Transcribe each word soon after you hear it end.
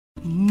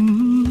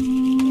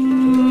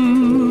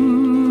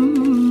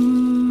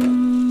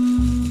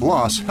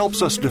Loss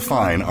helps us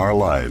define our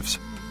lives.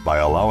 By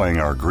allowing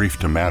our grief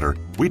to matter,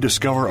 we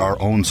discover our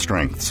own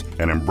strengths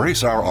and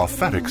embrace our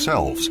authentic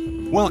selves.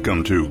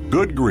 Welcome to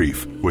Good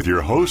Grief with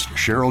your host,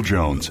 Cheryl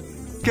Jones.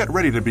 Get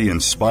ready to be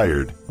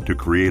inspired to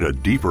create a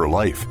deeper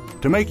life,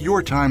 to make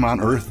your time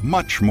on Earth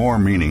much more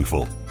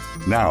meaningful.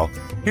 Now,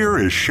 here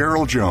is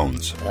Cheryl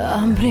Jones.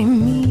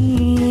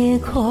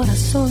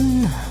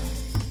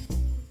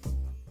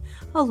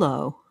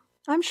 Hello,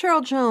 I'm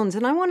Cheryl Jones,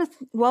 and I want to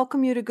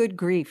welcome you to Good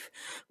Grief,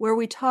 where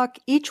we talk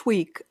each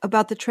week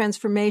about the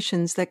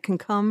transformations that can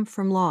come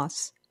from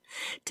loss.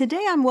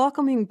 Today, I'm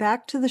welcoming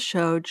back to the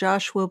show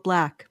Joshua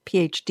Black,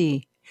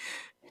 PhD.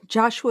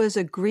 Joshua is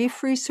a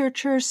grief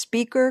researcher,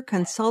 speaker,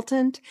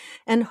 consultant,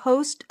 and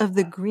host of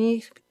the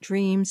Grief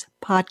Dreams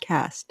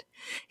podcast.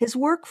 His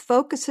work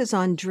focuses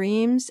on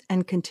dreams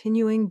and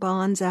continuing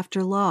bonds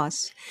after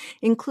loss,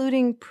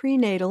 including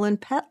prenatal and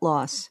pet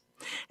loss.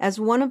 As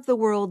one of the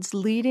world's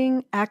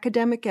leading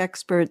academic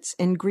experts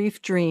in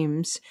grief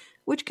dreams,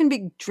 which can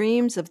be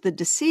dreams of the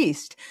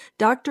deceased,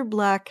 Dr.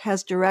 Black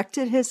has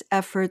directed his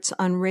efforts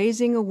on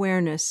raising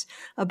awareness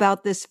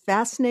about this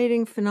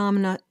fascinating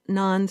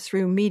phenomenon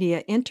through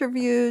media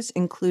interviews,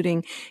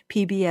 including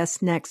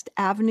PBS Next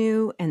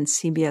Avenue and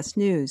CBS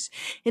News,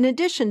 in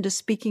addition to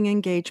speaking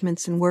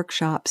engagements and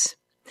workshops.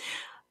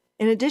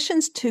 In addition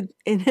to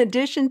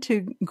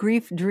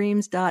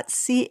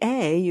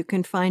griefdreams.ca, you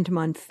can find him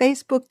on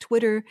Facebook,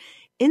 Twitter,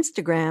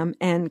 Instagram,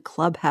 and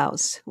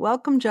Clubhouse.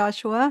 Welcome,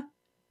 Joshua.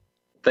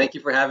 Thank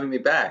you for having me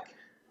back.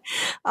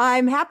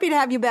 I'm happy to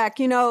have you back.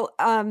 You know,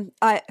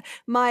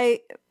 my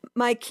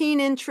keen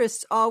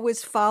interests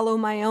always follow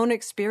my own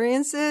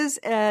experiences,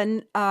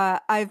 and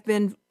I've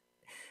been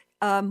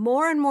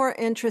more and more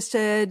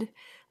interested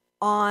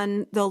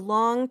on the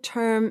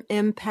long-term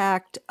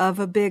impact of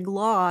a big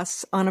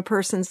loss on a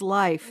person's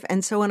life.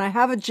 And so when I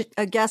have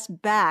a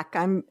guest back,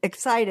 I'm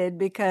excited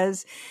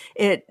because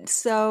it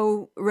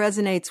so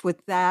resonates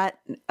with that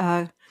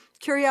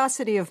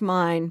curiosity of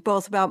mine,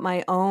 both about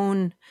my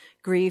own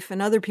grief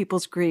and other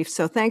people's grief.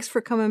 So thanks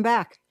for coming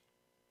back.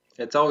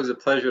 It's always a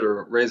pleasure to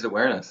raise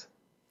awareness.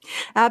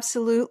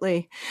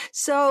 Absolutely.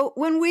 So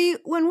when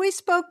we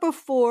spoke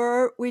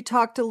before, we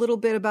talked a little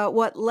bit about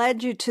what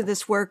led you to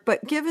this work,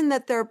 but given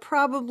that there are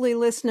probably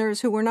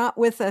listeners who were not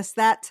with us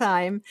that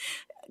time,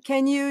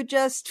 can you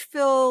just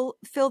fill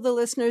the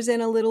listeners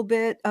in a little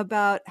bit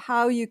about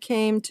how you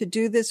came to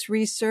do this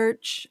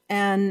research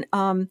and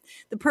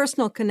the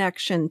personal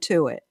connection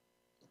to it?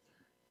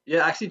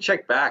 Yeah, I actually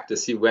checked back to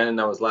see when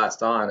I was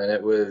last on, and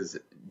it was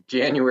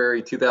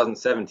January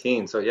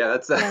 2017. So yeah,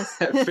 that's yes.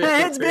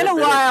 It's been a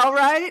while,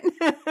 right?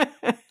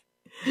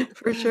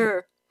 For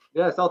sure.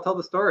 Yes, I'll tell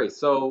the story.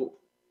 So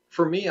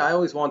for me, I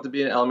always wanted to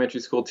be an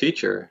elementary school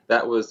teacher.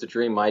 That was the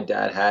dream my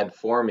dad had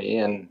for me,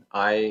 and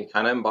I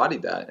kind of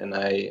embodied that. And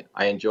I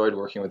enjoyed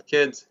working with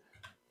kids.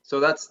 So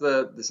that's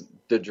the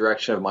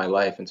direction of my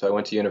life. And so I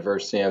went to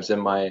university. I was in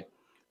my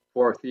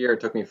fourth year.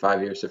 It took me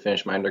 5 years to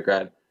finish my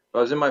undergrad. But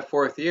I was in my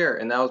fourth year,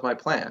 and that was my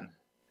plan.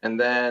 And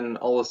then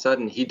all of a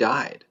sudden, he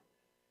died.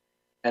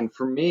 And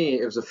for me,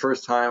 it was the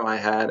first time I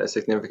had a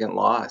significant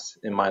loss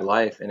in my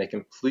life, and it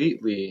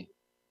completely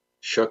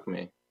shook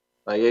me.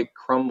 Like, it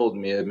crumbled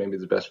me, maybe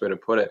is the best way to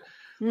put it.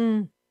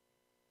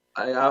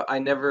 I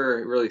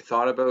never really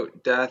thought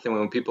about death, and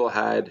when people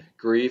had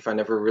grief, I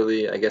never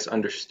really, I guess,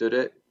 understood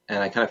it.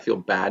 And I kind of feel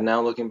bad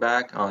now looking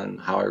back on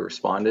how I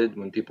responded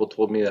when people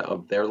told me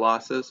of their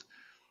losses,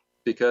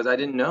 because I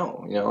didn't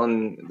know,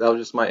 and that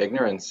was just my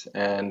ignorance,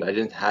 and I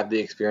didn't have the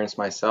experience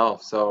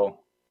myself.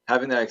 So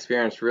having that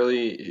experience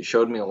really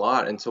showed me a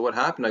lot. And so what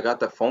happened, I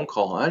got that phone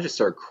call and I just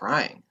started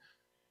crying.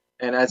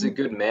 And as a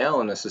good male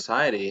in a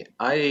society,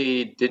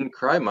 I didn't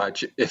cry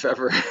much, if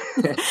ever.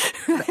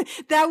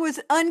 That was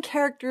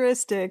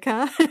uncharacteristic,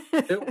 huh?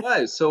 It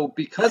was. So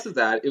because of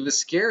that, it was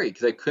scary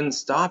because I couldn't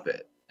stop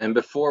it. And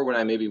before, when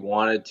I maybe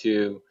wanted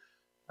to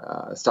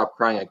stop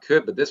crying, I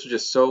could, but this was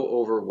just so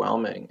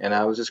overwhelming. And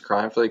I was just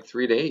crying for like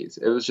 3 days.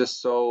 It was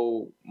just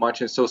so much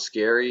and so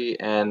scary.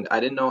 And I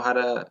didn't know how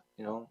to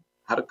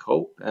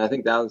cope. And I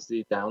think that was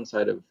the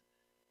downside of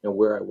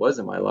where I was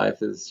in my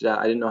life, is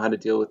I didn't know how to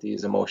deal with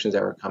these emotions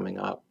that were coming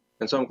up.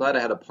 And so I'm glad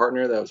I had a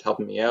partner that was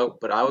helping me out,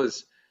 but I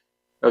was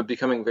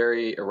becoming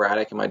very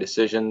erratic in my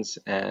decisions,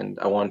 and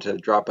I wanted to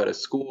drop out of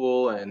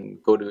school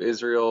and go to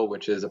Israel,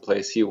 which is a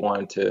place he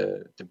wanted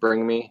to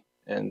bring me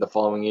in the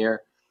following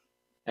year.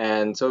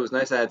 And so it was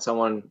nice I had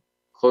someone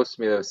close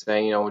to me that was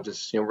saying,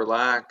 just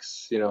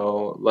relax,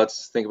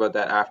 let's think about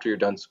that after you're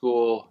done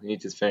school. You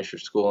need to finish your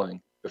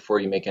schooling before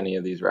you make any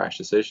of these rash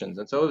decisions.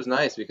 And so it was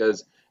nice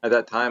because at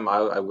that time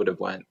I would have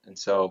went. And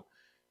so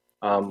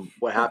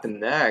what happened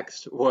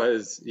next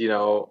was,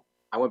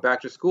 I went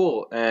back to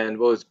school, and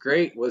what was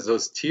great was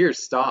those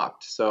tears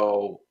stopped.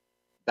 So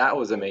that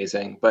was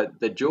amazing. But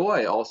the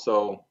joy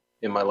also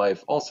in my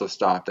life also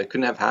stopped. I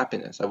couldn't have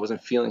happiness. I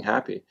wasn't feeling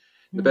happy.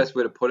 The best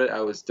way to put it, I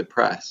was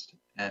depressed,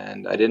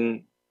 and I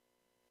didn't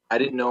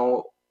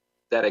know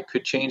that I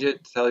could change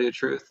it, to tell you the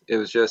truth. It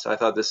was just, I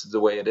thought this is the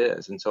way it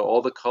is. And so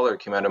all the color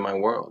came out of my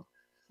world.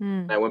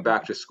 And I went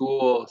back to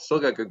school, still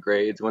got good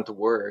grades, went to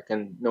work,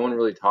 and no one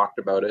really talked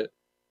about it,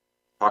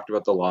 talked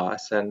about the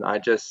loss. And I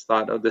just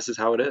thought, oh, this is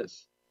how it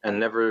is. And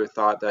never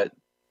thought that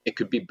it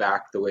could be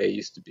back the way it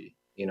used to be,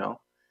 you know?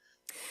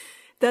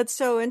 That's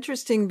so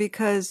interesting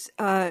because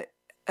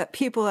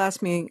people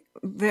ask me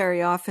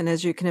very often,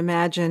 as you can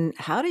imagine,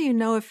 how do you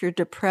know if you're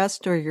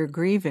depressed or you're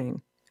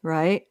grieving,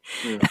 right?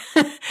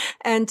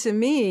 And to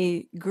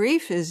me,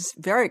 grief is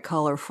very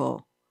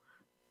colorful.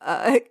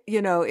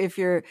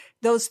 If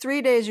those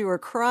 3 days you were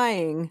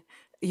crying,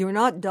 you were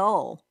not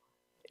dull.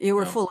 You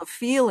were full of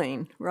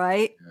feeling,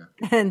 right?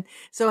 Yeah. And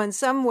so in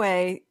some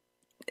way,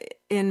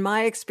 in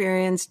my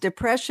experience,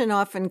 depression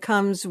often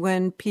comes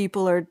when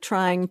people are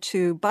trying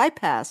to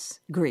bypass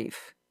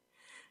grief.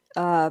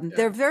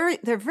 They're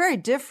very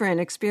different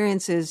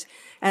experiences,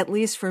 at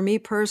least for me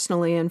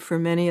personally, and for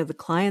many of the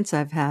clients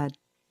I've had.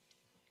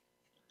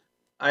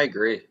 I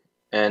agree.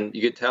 And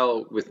you could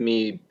tell with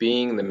me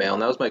being the male,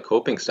 and that was my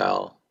coping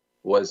style,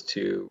 was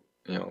to,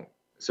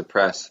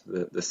 suppress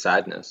the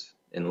sadness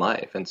in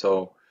life. And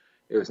so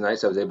it was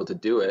nice I was able to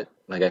do it.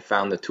 Like I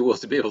found the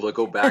tools to be able to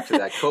go back to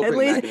that coping At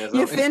least mechanism.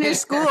 You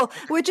finished school,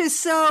 which is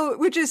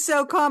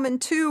so common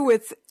too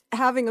with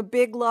having a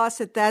big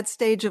loss at that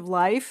stage of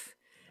life.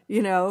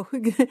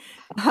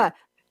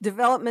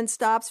 Development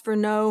stops for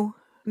no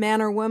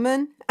man or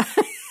woman.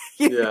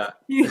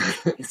 You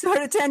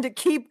sort of tend to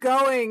keep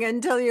going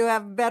until you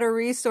have better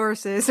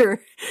resources or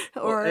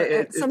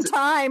some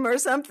time or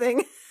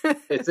something.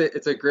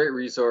 It's a great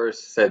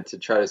resource said to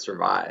try to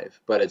survive,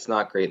 but it's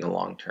not great in the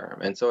long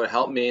term. And so it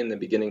helped me in the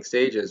beginning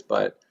stages,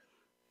 but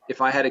if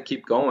I had to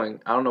keep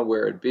going, I don't know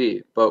where it'd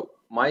be. But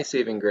my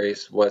saving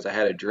grace was I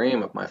had a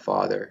dream of my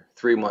father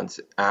 3 months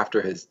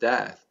after his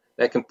death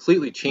that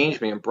completely changed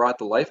me and brought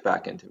the life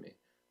back into me.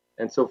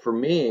 And so for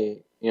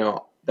me,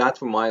 that's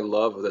when my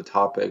love of the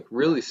topic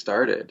really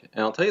started.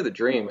 And I'll tell you the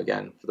dream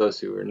again, for those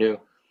who are new.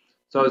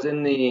 So I was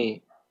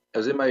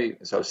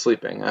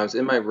sleeping. I was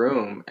in my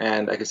room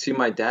and I could see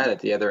my dad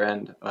at the other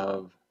end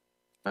of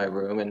my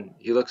room, and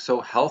he looked so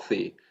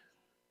healthy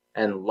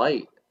and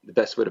light, the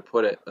best way to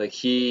put it. Like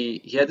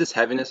he had this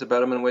heaviness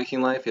about him in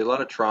waking life. He had a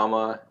lot of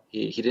trauma.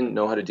 He didn't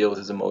know how to deal with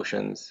his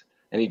emotions,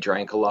 and he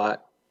drank a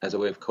lot as a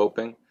way of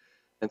coping.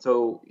 And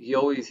so he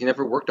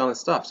never worked on his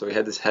stuff. So he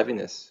had this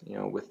heaviness,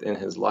 within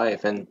his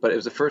life. But it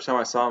was the first time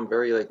I saw him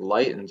very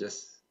light and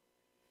just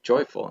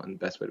joyful, and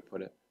the best way to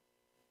put it.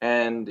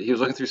 And he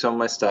was looking through some of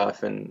my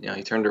stuff, and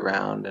he turned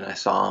around and I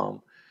saw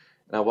him,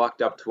 and I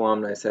walked up to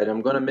him and I said,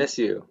 "I'm going to miss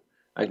you,"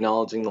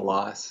 acknowledging the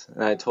loss.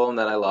 And I told him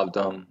that I loved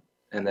him,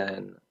 and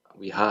then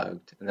we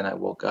hugged, and then I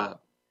woke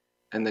up.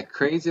 And the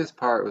craziest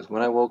part was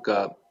when I woke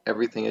up,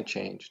 everything had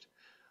changed.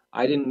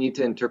 I didn't need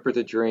to interpret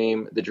the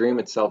dream. The dream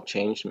itself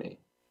changed me.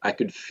 I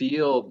could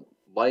feel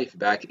life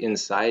back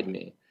inside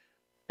me.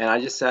 And I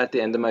just sat at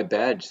the end of my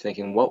bed just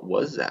thinking, what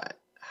was that?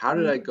 How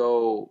did I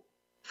go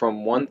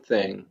from one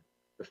thing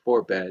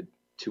before bed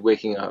to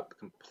waking up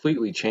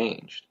completely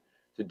changed,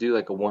 to do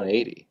like a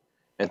 180,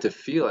 and to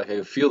feel like I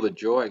could feel the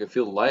joy, I could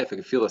feel life, I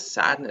could feel the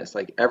sadness,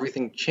 like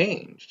everything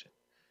changed.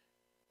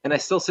 And I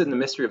still sit in the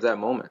mystery of that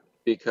moment,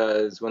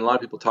 because when a lot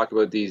of people talk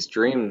about these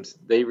dreams,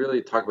 they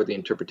really talk about the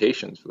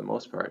interpretations for the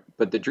most part.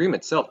 But the dream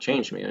itself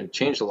changed me, and it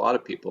changed a lot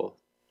of people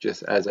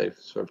just as I've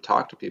sort of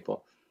talked to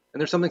people. And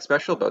there's something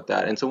special about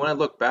that. And so when I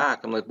look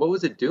back, I'm like, what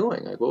was it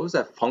doing? Like, what was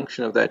that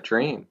function of that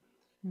dream?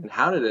 And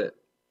how did it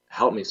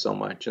help me so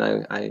much?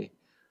 And I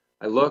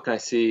look and I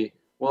see,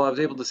 well, I was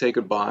able to say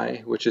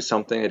goodbye, which is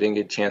something I didn't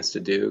get a chance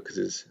to do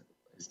because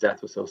his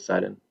death was so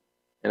sudden.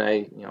 And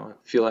I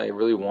feel I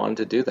really wanted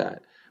to do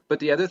that. But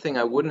the other thing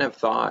I wouldn't have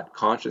thought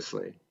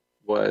consciously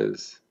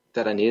was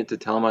that I needed to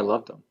tell him I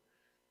loved him.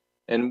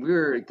 And we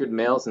were good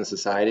males in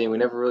society, and we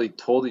never really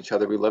told each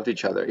other we loved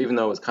each other, even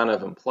though it was kind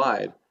of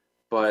implied.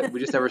 But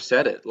we just never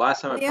said it.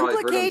 Last time I probably heard him. The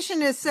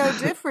implication is so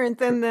different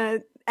than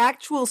the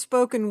actual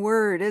spoken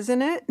word,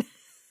 isn't it?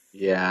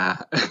 Yeah.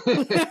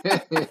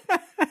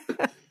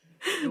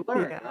 You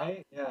learn,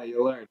 right? Yeah,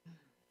 you learn.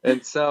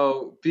 And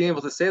so being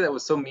able to say that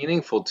was so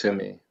meaningful to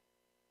me.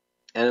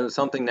 And it was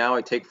something now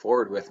I take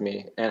forward with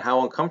me, and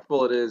how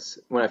uncomfortable it is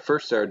when I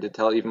first started to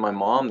tell even my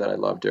mom that I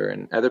loved her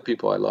and other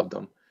people I loved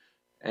them.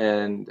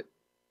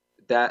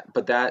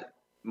 But that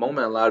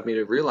moment allowed me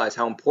to realize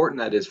how important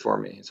that is for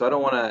me. So I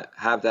don't want to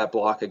have that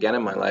block again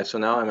in my life. So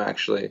now I'm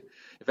actually,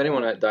 if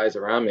anyone that dies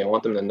around me, I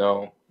want them to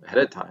know ahead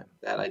of time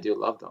that I do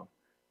love them.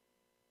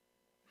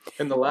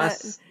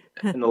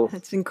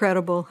 That's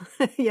incredible.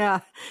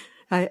 Yeah.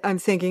 I'm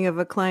thinking of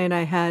a client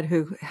I had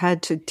who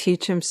had to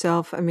teach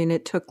himself. I mean,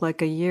 it took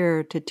like a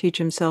year to teach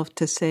himself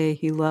to say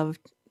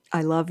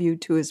I love you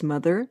to his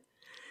mother.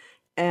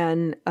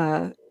 And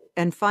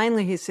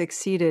finally he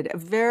succeeded. A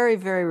very,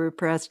 very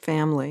repressed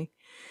family.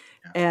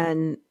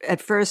 And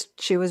at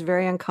first she was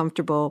very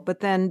uncomfortable,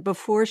 but then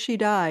before she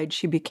died,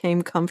 she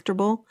became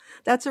comfortable.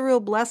 That's a real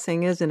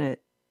blessing, isn't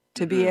it?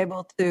 To be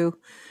able to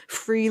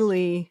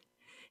freely,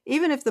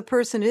 even if the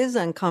person is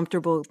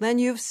uncomfortable, then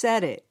you've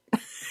said it.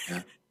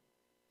 Yeah.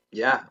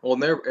 Yeah. Well,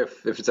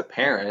 if it's a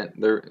parent,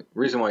 the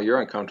reason why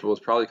you're uncomfortable is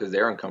probably because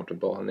they're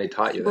uncomfortable and they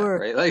taught you that, Sure.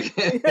 right? Like,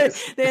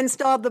 They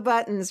installed the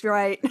buttons,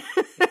 right?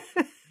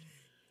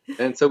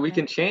 and so we Yeah.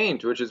 can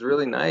change, which is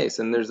really nice.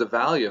 And there's a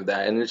value of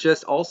that. And it's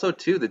just also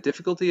too the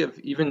difficulty of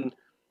even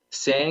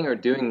saying or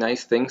doing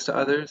nice things to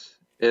others.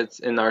 It's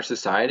in our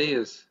society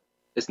is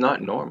it's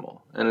not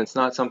normal, and it's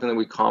not something that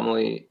we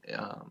commonly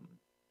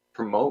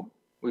promote.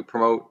 We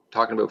promote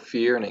talking about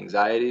fear and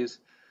anxieties,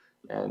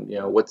 and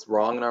what's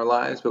wrong in our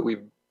lives, but we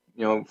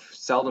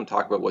seldom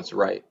talk about what's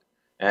right.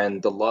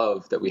 And the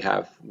love that we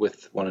have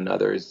with one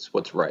another is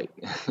what's right,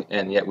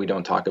 and yet we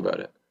don't talk about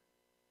it.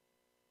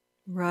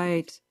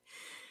 Right.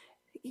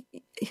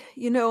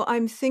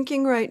 I'm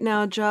thinking right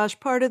now, Josh,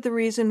 part of the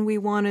reason we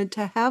wanted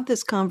to have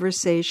this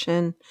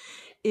conversation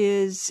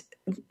is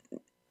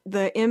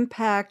the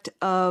impact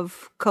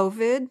of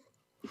COVID,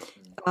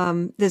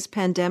 this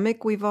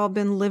pandemic we've all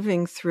been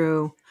living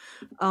through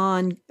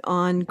on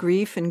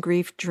grief and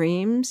grief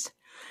dreams.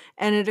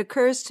 And it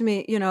occurs to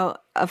me,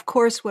 of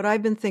course, what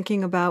I've been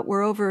thinking about,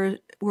 we're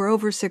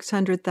over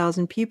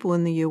 600,000 people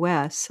in the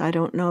U.S. I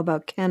don't know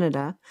about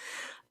Canada.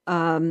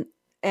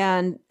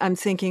 And I'm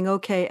thinking,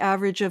 okay,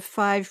 average of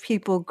 5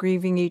 people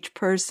grieving each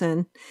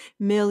person,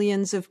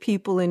 millions of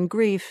people in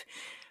grief,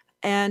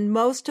 and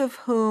most of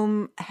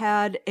whom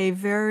had a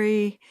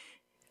very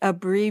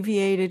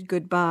abbreviated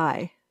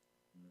goodbye,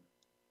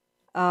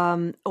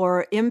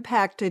 or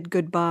impacted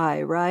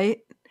goodbye, right?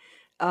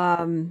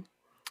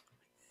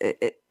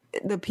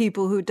 The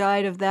people who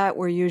died of that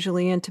were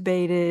usually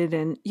intubated,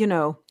 and,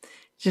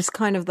 just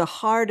kind of the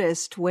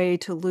hardest way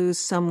to lose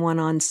someone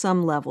on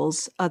some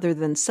levels other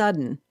than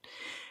sudden.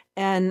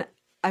 And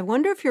I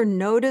wonder if you're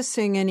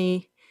noticing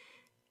any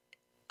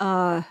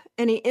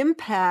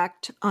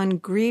impact on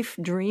grief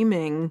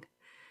dreaming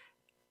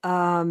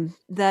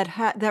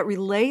that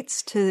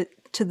relates to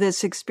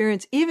this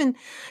experience. Even,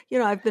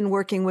 I've been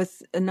working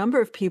with a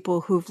number of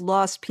people who've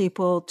lost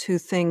people to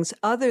things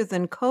other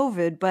than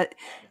COVID, but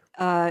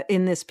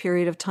in this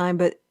period of time,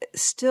 but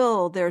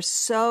still they're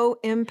so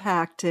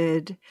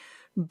impacted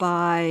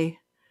by,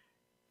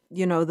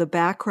 the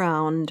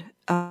background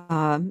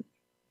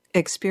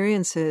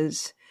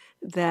experiences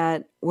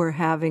that we're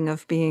having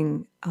of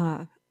being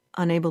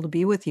unable to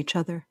be with each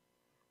other.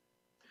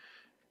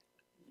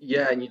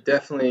 Yeah, and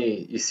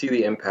you see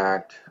the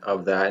impact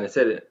of that.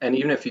 And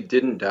even if you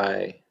didn't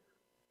die,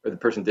 or the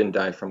person didn't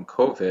die from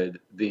COVID,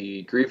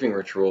 the grieving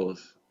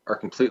rituals are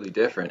completely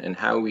different, and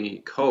how we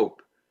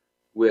cope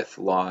with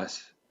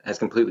loss has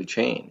completely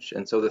changed.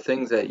 And so the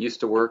things that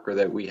used to work or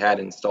that we had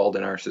installed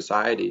in our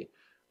society,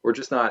 we're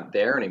just not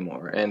there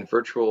anymore. And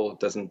virtual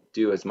doesn't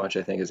do as much,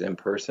 I think, as in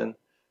person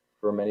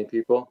for many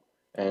people.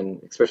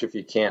 And especially if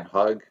you can't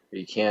hug, or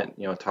you can't,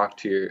 talk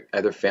to your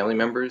other family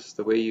members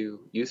the way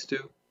you used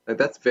to, like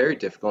that's very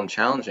difficult and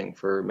challenging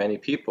for many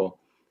people.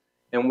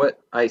 And what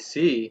I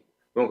see,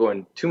 we won't go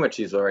into too much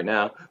detail right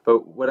now,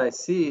 but what I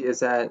see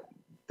is that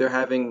they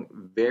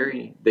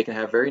can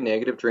have very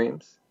negative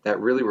dreams that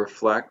really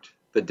reflect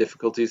the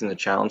difficulties and the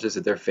challenges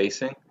that they're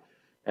facing.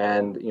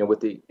 And, with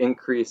the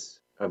increase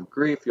of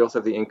grief, you also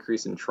have the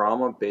increase in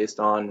trauma based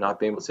on not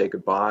being able to say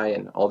goodbye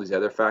and all these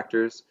other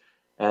factors.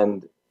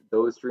 And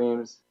those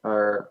dreams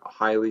are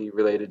highly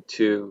related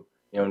to,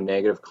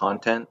 negative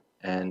content,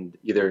 and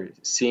either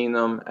seeing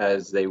them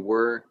as they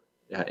were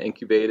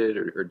incubated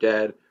or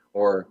dead,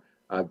 or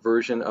a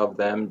version of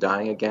them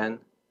dying again,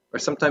 or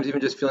sometimes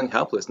even just feeling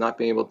helpless, not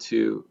being able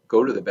to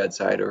go to the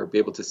bedside or be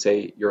able to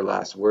say your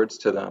last words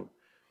to them.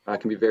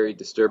 Can be very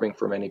disturbing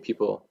for many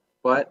people.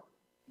 But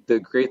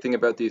the great thing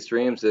about these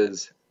dreams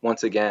is,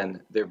 once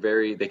again, they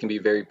can be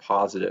very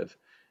positive.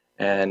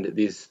 And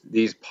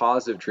these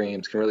positive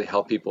dreams can really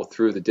help people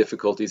through the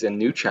difficulties and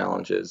new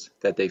challenges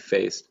that they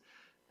faced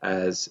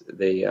as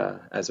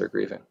they're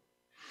grieving.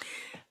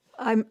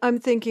 I'm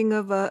thinking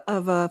of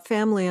a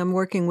family I'm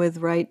working with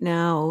right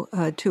now,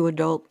 2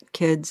 adult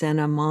kids and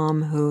a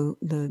mom who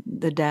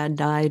the dad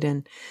died,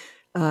 and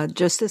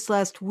just this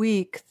last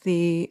week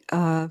the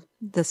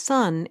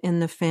son in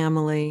the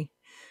family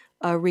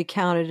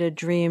recounted a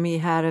dream he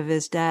had of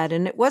his dad,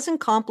 and it wasn't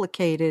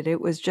complicated.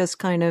 It was just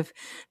kind of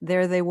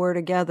there they were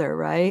together,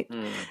 right?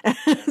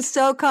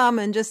 So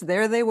common, just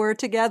there they were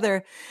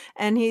together.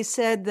 And he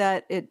said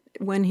that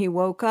when he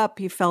woke up,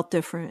 he felt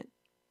different.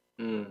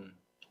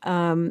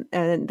 And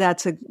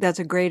that's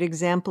a great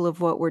example of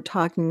what we're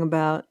talking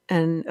about.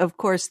 And of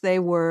course, they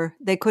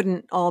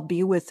couldn't all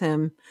be with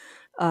him.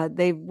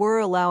 They were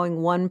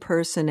allowing one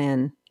person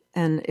in,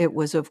 and it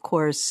was, of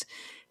course,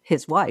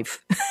 his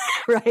wife,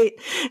 right?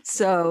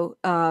 So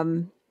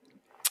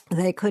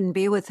they couldn't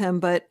be with him,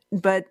 but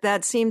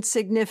that seemed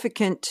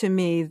significant to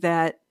me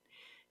that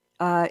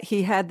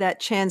he had that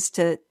chance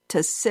to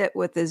sit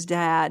with his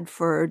dad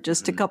for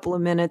just a couple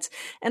of minutes.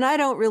 And I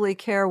don't really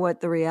care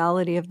what the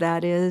reality of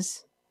that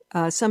is.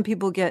 Some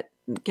people get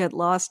get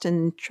lost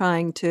in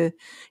trying to,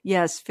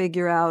 yes,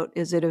 figure out,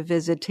 is it a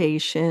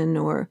visitation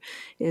or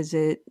is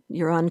it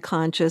you're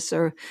unconscious?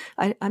 Or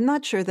I'm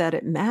not sure that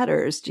it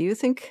matters. Do you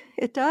think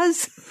it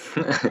does?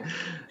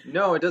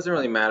 No, it doesn't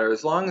really matter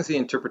as long as the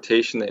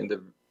interpretation that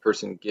the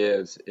person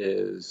gives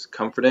is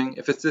comforting.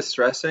 If it's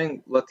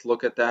distressing, let's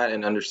look at that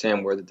and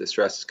understand where the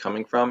distress is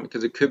coming from,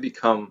 because it could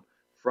become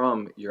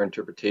from your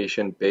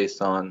interpretation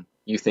based on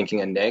you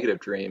thinking a negative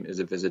dream is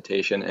a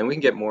visitation. And we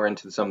can get more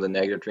into some of the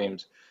negative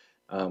dreams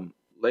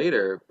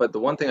later. But the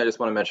one thing I just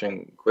want to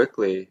mention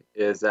quickly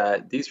is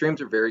that these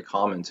dreams are very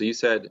common. So you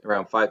said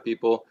around 5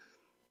 people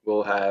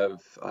will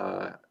have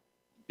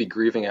be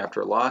grieving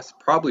after a loss.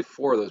 Probably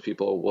 4 of those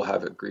people will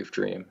have a grief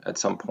dream at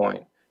some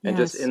point. And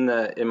Yes. just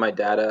in my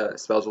data,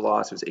 spells of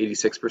loss was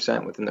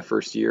 86% within the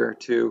first year or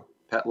two.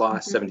 Pet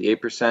loss,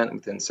 78%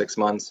 within 6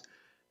 months.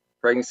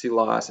 Pregnancy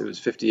loss, it was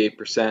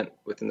 58%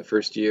 within the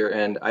first year.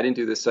 And I didn't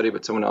do this study,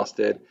 but someone else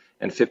did.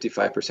 And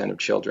 55% of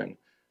children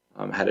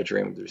had a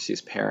dream of the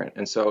deceased parent.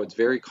 And so it's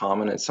very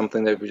common. It's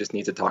something that we just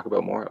need to talk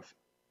about more of.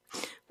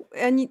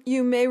 And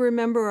you may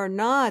remember or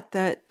not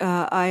that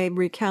I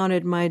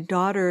recounted my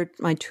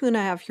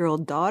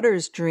 2.5-year-old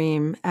daughter's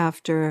dream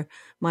after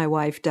my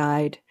wife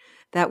died.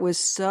 That was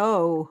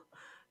so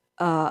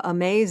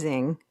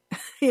amazing.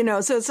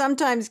 So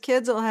sometimes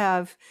kids will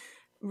have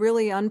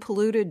really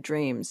unpolluted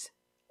dreams.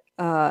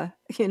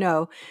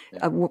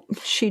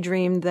 She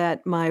dreamed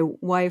that my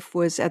wife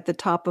was at the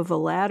top of a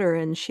ladder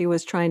and she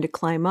was trying to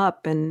climb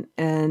up,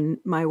 and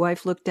my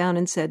wife looked down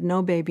and said,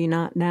 "No, baby,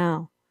 not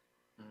now."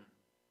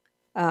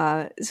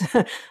 After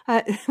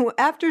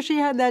she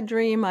had that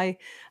dream, I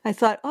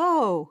thought,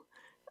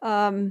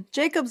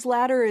 Jacob's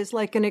ladder is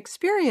like an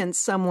experience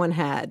someone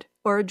had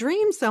or a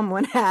dream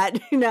someone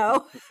had,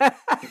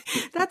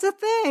 That's a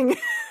thing.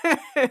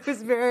 It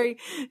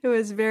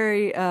was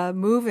very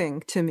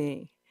moving to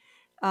me.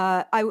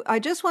 I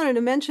just wanted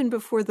to mention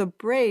before the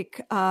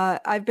break,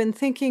 I've been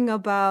thinking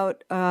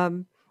about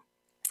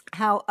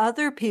how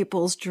other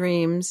people's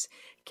dreams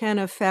can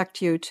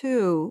affect you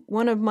too.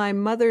 One of my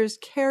mother's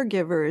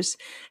caregivers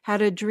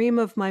had a dream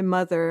of my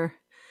mother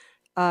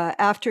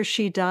after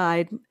she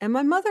died, and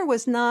my mother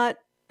was not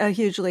a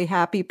hugely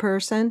happy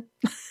person,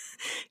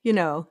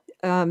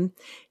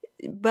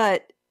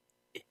 but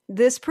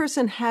this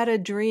person had a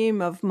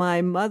dream of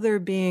my mother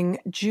being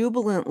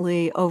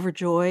jubilantly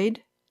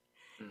overjoyed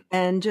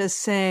and just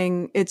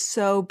saying, "It's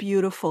so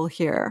beautiful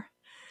here."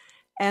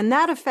 And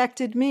that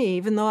affected me,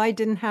 even though I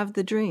didn't have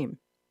the dream.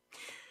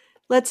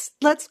 Let's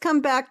come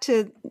back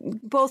to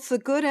both the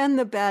good and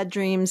the bad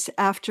dreams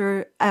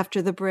after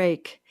the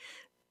break.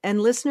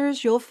 And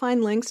listeners, you'll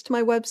find links to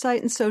my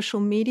website and social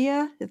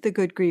media at the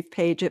Good Grief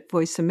page at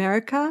Voice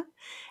America.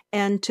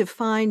 And to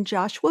find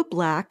Joshua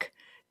Black,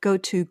 go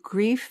to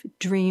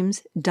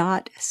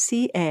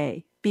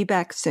griefdreams.ca. Be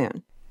back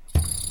soon.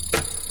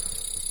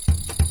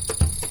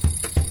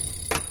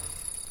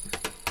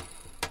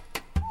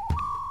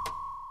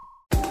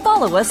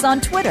 Follow us on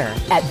Twitter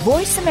at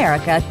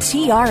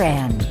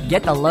VoiceAmericaTRN.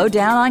 Get the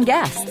lowdown on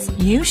guests,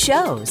 new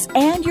shows,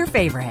 and your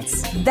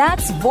favorites.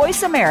 That's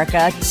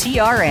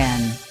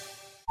VoiceAmericaTRN.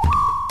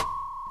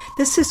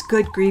 This is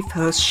Good Grief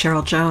host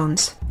Cheryl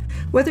Jones.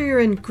 Whether you're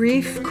in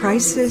grief,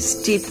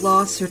 crisis, deep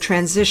loss, or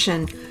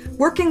transition,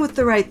 working with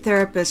the right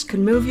therapist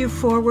can move you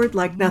forward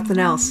like nothing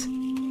else.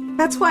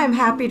 That's why I'm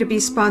happy to be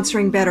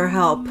sponsoring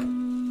BetterHelp.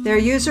 Their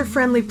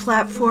user-friendly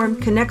platform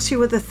connects you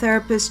with a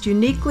therapist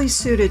uniquely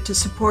suited to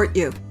support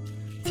you.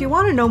 If you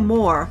want to know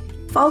more,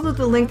 follow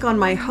the link on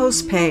my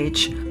host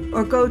page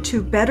or go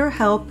to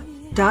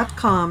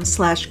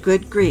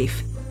betterhelp.com/goodgrief.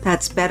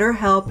 That's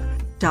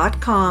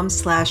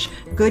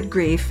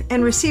betterhelp.com/goodgrief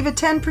and receive a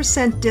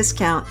 10%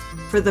 discount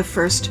for the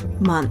first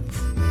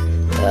month.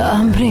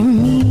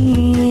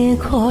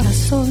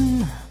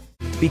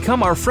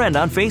 Become our friend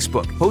on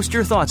Facebook. Post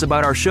your thoughts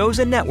about our shows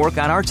and network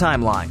on our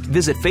timeline.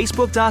 Visit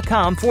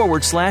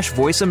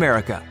facebook.com/Voice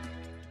America.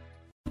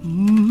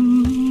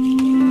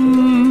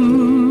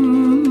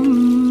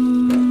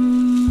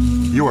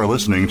 You are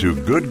listening to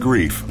Good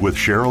Grief with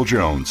Cheryl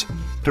Jones.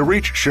 To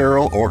reach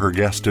Cheryl or her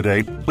guest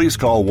today, please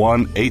call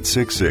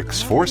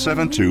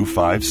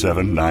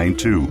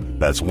 1-866-472-5792.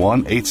 That's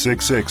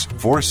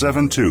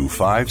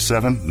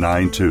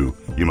 1-866-472-5792.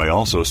 You may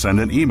also send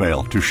an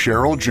email to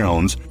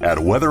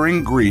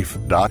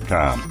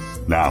CherylJones@weatheringgrief.com.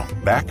 Now,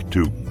 back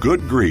to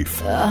Good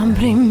Grief.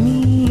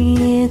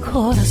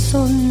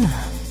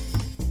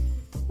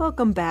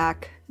 Welcome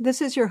back.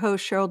 This is your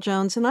host, Cheryl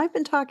Jones, and I've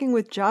been talking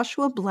with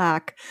Joshua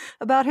Black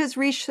about his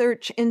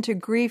research into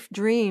grief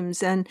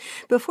dreams. And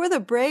before the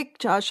break,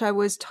 Josh, I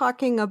was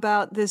talking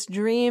about this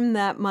dream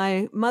that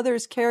my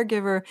mother's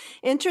caregiver,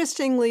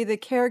 interestingly, the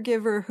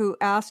caregiver who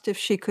asked if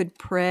she could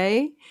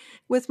pray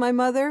with my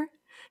mother,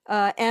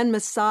 and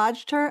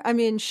massaged her. I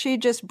mean, she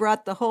just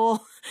brought the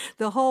whole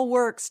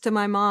works to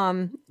my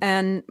mom,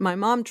 and my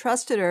mom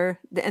trusted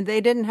her, and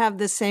they didn't have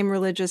the same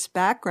religious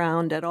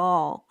background at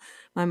all.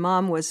 My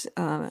mom was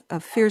a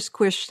fierce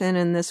Christian,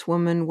 and this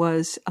woman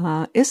was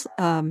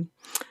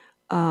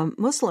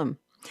Muslim.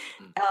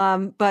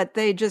 but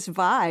they just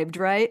vibed,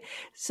 right?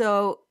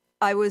 So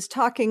I was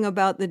talking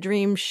about the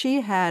dream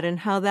she had and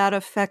how that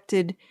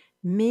affected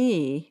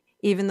me,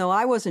 even though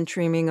I wasn't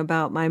dreaming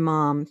about my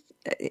mom.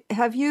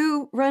 Have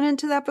you run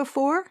into that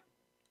before?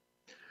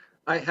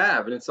 I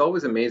have, and it's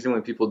always amazing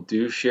when people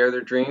do share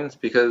their dreams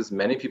because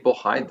many people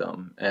hide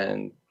them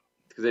and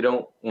because they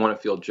don't want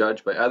to feel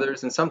judged by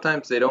others. And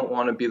sometimes they don't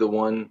want to be the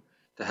one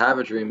to have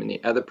a dream and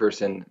the other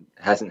person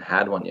hasn't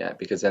had one yet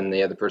because then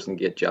the other person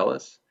get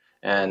jealous.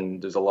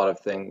 And there's a lot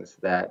of things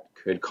that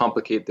could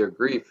complicate their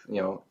grief,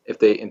 if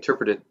they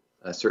interpret it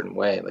a certain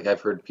way. Like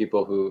I've heard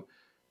people who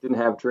didn't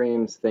have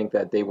dreams think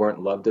that they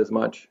weren't loved as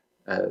much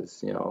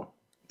as,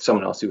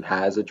 someone else who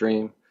has a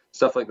dream,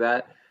 stuff like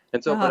that.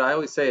 And so, but I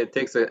always say it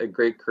takes a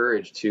great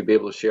courage to be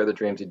able to share the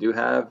dreams you do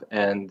have.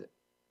 And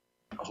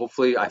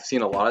hopefully I've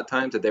seen a lot of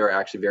times that they were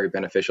actually very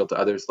beneficial to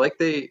others, like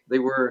they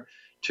were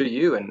to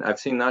you. And I've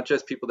seen not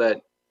just people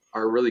that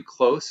are really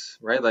close,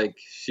 right? Like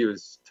she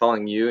was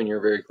telling you and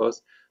you're very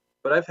close,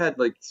 but I've had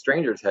like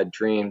strangers had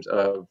dreams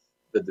of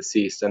the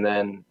deceased and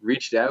then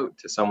reached out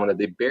to someone that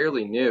they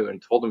barely knew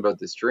and told them about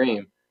this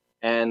dream.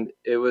 And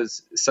it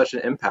was such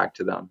an impact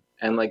to them.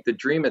 And like the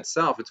dream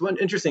itself, it's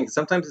interesting.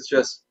 Sometimes it's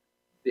just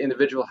the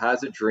individual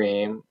has a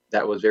dream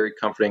that was very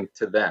comforting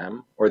to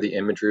them, or the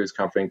imagery was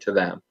comforting to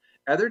them.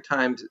 Other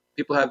times,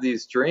 people have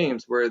these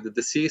dreams where the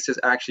deceased is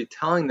actually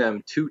telling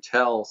them to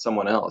tell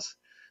someone else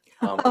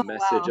a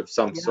message of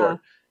some sort.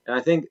 And I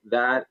think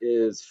that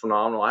is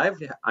phenomenal.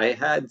 I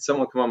had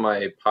someone come on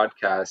my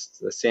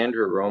podcast,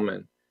 Sandra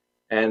Roman,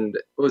 and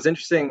it was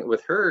interesting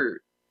with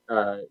her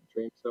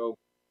dream. So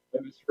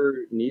it was her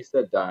niece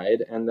that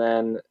died, and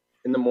then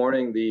in the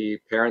morning, the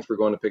parents were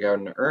going to pick out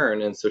an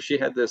urn, and so she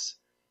had this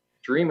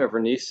dream of her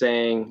niece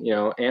saying,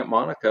 Aunt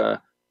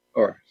Monica,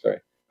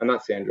 I'm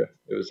not Sandra,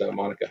 it was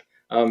Monica.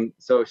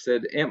 So she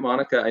said, Aunt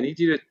Monica, I need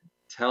you to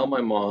tell my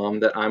mom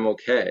that I'm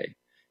okay.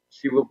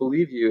 She will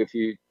believe you if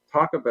you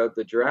talk about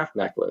the giraffe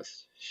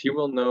necklace. She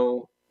will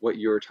know what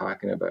you're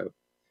talking about.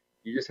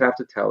 You just have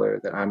to tell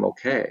her that I'm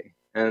okay.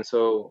 And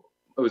so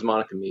it was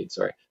Monica Mead,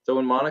 sorry. So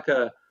when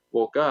Monica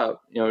woke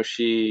up,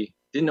 she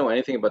didn't know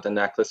anything about the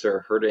necklace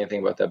or heard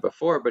anything about that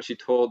before, but she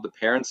told the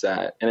parents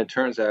that. And it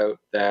turns out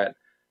that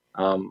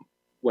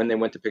when they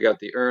went to pick out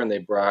the urn, they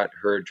brought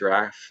her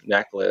giraffe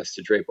necklace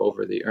to drape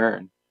over the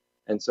urn.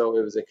 And so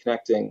it was a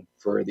connecting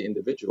for the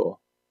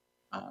individual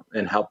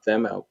and help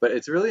them out. But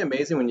it's really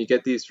amazing when you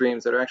get these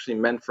dreams that are actually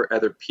meant for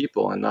other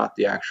people and not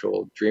the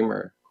actual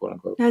dreamer, quote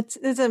unquote.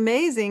 It's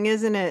amazing,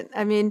 isn't it?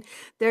 I mean,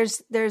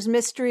 there's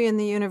mystery in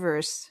the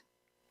universe,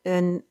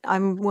 and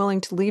I'm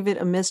willing to leave it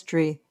a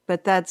mystery.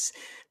 But that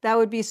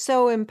would be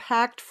so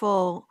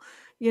impactful,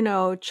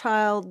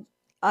 child.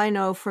 I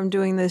know from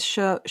doing this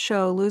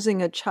show,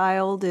 losing a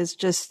child is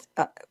just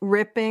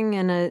ripping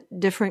in a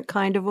different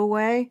kind of a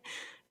way,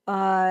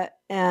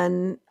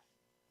 and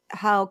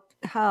how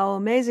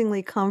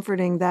amazingly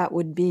comforting that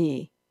would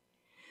be,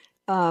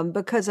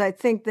 because I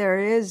think there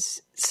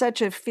is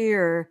such a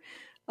fear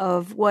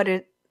of what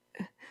are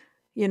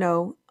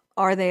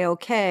they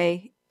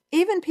okay?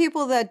 Even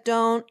people that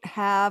don't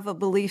have a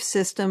belief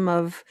system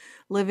of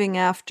living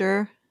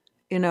after,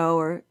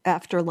 or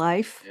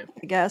afterlife,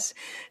 I guess,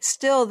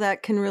 still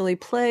that can really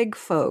plague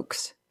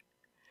folks.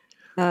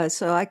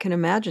 So I can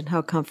imagine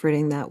how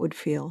comforting that would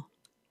feel.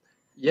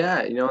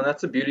 Yeah, and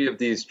that's the beauty of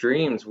these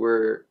dreams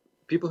where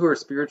people who are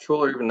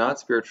spiritual or even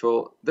not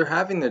spiritual, they're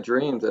having the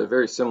dreams at a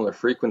very similar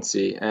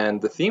frequency, and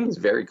the theme is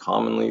very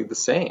commonly the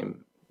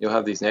same. You'll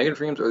have these negative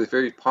dreams or these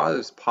very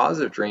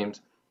positive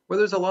dreams where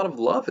there's a lot of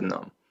love in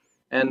them.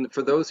 And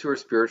for those who are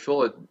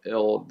spiritual,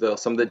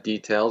 some of the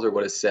details or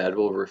what is said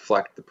will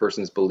reflect the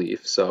person's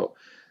belief. So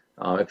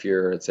if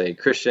you're, let's say,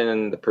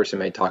 Christian, the person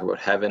may talk about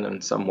heaven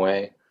in some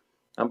way.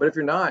 But if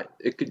you're not,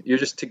 you're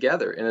just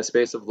together in a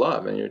space of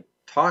love and you're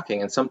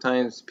talking. And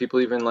sometimes people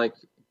even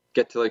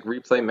get to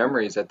replay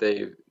memories that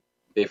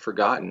they've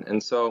forgotten.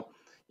 And so,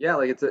 yeah,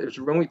 it's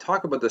when we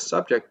talk about this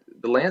subject,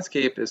 the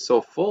landscape is so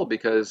full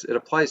because it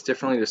applies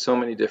differently to so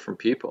many different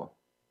people.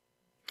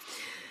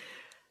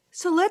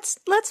 So let's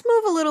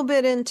move a little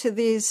bit into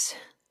these.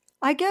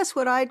 I guess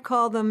what I'd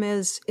call them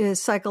is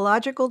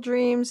psychological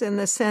dreams, in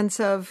the sense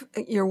of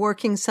you're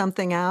working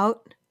something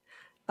out.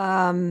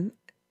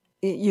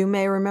 You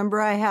may remember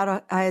I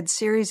had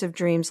series of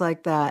dreams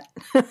like that,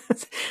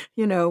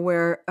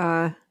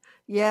 where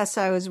yes,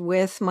 I was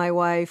with my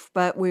wife,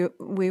 but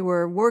we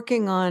were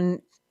working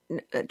on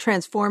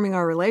transforming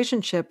our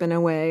relationship in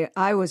a way.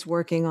 I was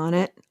working on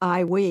it.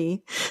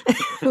 We,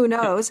 who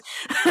knows?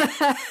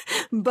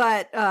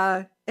 But,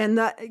 and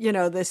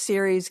the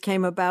series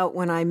came about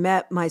when I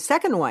met my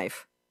second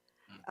wife.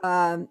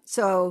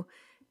 So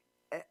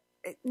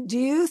do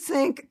you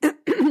think,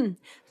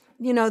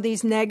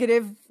 these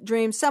negative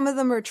dreams, some of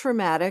them are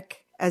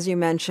traumatic, as you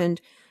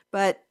mentioned,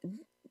 but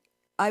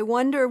I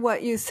wonder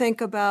what you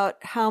think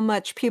about how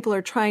much people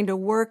are trying to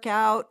work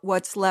out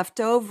what's left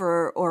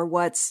over or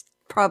what's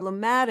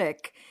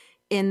problematic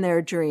in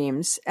their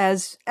dreams,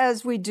 as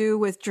we do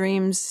with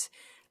dreams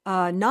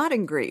not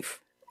in grief.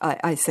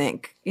 I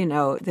think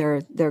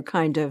they're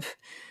kind of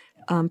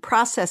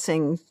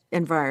processing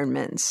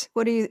environments.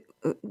 What do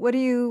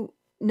you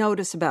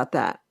notice about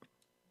that?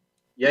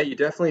 Yeah, you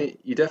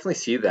definitely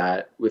see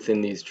that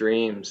within these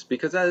dreams,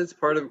 because that is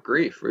part of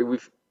grief.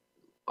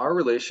 Our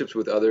relationships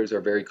with others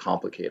are very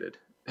complicated.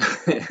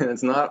 And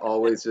it's not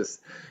always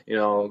just,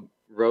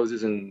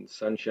 roses and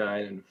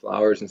sunshine and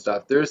flowers and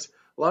stuff. There's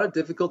a lot of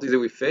difficulties that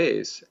we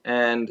face,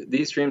 and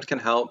these dreams can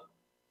help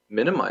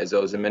minimize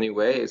those in many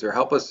ways, or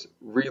help us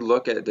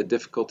relook at the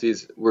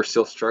difficulties we're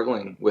still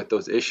struggling with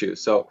those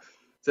issues. So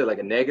like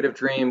a negative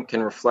dream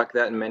can reflect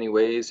that in many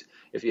ways.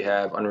 If you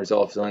have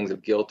unresolved feelings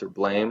of guilt or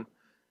blame,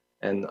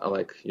 and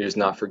like you're just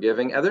not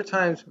forgiving. Other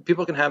times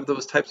people can have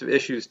those types of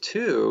issues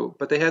too,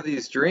 but they have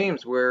these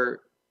dreams where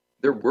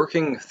they're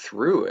working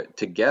through it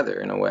together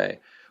in a way,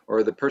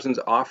 or the person's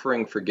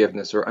offering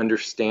forgiveness or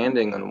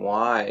understanding on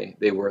why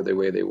they were the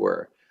way they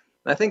were.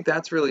 And I think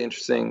that's really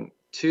interesting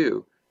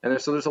too. And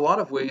there's a lot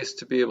of ways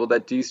to be able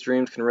that these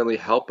dreams can really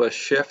help us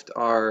shift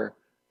our,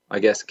 I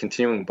guess,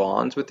 continuing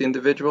bonds with the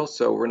individual,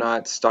 so we're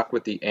not stuck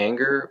with the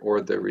anger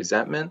or the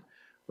resentment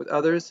with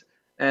others.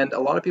 And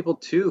a lot of people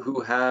too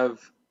who have,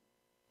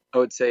 I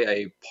would say,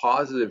 a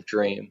positive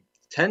dream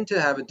tend to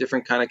have a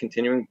different kind of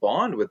continuing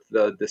bond with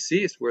the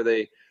deceased, where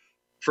they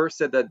first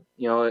said that,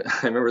 I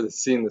remember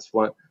seeing this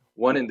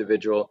one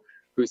individual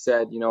who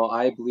said,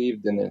 I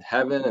believed in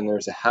heaven and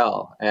there's a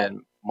hell, and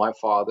my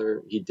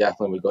father, he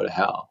definitely would go to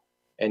hell.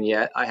 And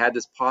yet I had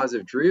this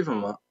positive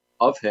dream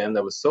of him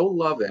that was so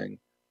loving,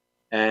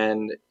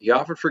 and he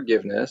offered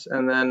forgiveness.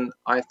 And then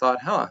I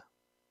thought,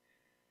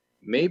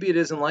 maybe it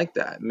isn't like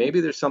that.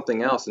 Maybe there's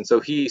something else. And so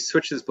he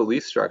switched his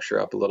belief structure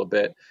up a little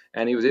bit,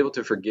 and he was able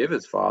to forgive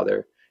his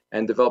father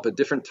and develop a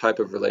different type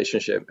of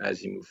relationship as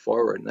he moved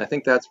forward. And I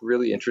think that's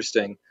really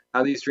interesting,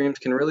 how these dreams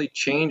can really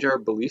change our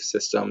belief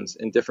systems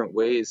in different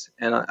ways.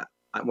 And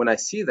when I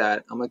see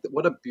that, I'm like,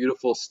 what a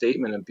beautiful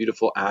statement, a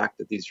beautiful act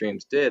that these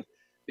dreams did,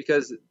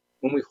 because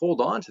when we hold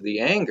on to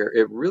the anger,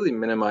 it really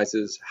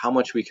minimizes how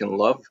much we can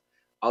love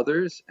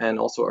others and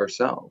also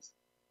ourselves.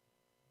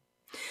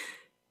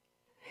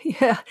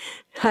 Yeah,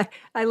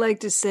 I like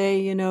to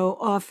say,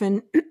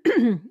 often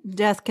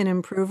death can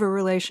improve a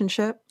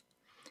relationship,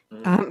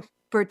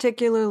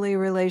 particularly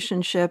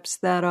relationships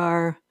that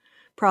are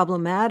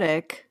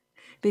problematic,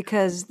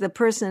 because the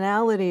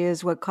personality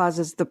is what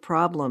causes the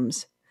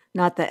problems,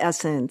 not the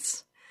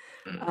essence.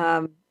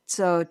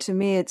 So to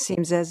me, it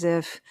seems as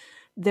if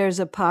there's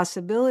a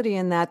possibility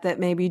in that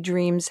maybe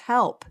dreams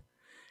help,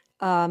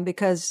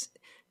 because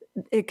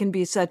it can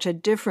be such a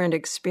different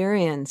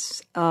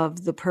experience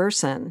of the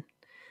person.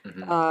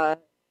 The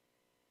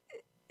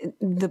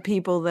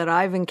people that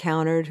I've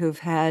encountered who've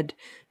had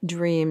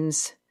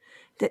dreams,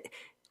 that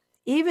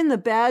even the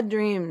bad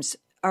dreams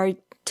are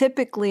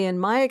typically, in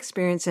my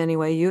experience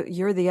anyway,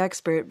 you're the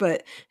expert,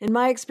 but in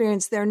my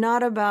experience, they're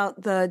not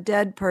about the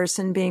dead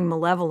person being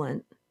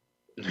malevolent.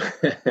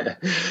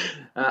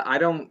 I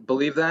don't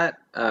believe that.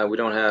 We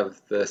don't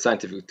have the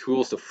scientific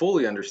tools to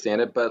fully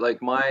understand it, but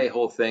like my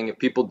whole thing, if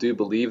people do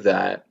believe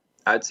that,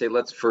 I'd say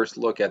let's first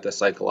look at the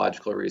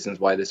psychological reasons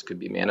why this could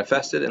be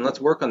manifested, and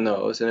let's work on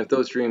those. And if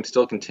those dreams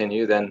still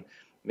continue, then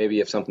maybe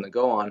you have something to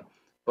go on.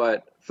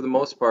 But for the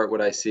most part,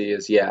 what I see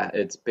is,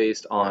 it's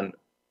based on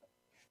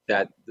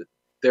that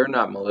they're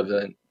not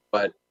malevolent,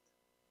 but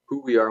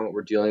who we are and what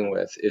we're dealing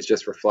with is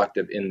just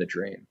reflective in the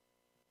dream.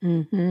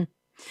 Mm-hmm.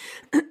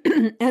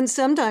 And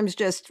sometimes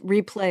just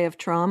replay of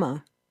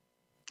trauma,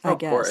 I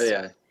guess. Course,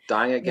 yeah.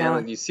 Dying again.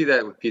 Yeah. You see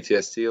that with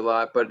PTSD a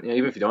lot, but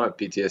even if you don't have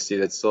PTSD,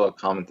 that's still a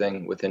common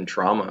thing within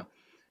trauma.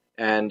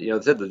 And you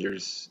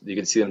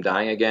can see them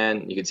dying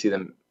again. You could see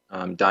them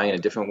dying in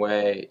a different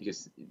way. You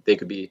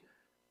could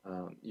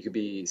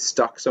be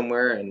stuck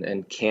somewhere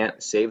and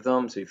can't save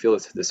them. So you feel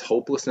this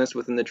hopelessness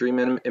within the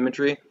dream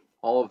imagery.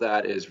 All of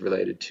that is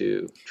related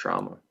to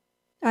trauma.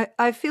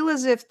 I feel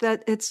as if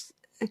that it's.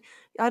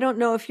 I don't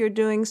know if you're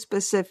doing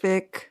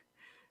specific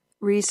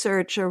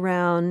research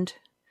around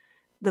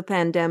the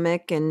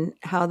pandemic and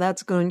how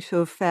that's going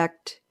to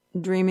affect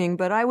dreaming,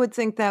 but I would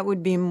think that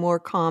would be more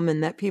common,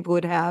 that people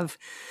would have,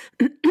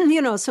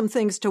 some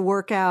things to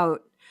work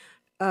out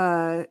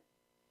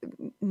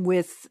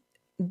with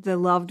the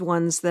loved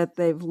ones that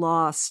they've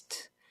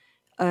lost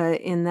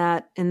in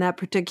that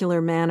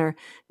particular manner.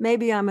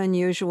 Maybe I'm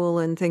unusual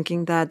in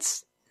thinking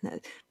that's,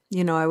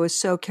 I was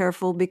so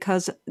careful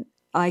because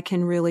I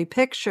can really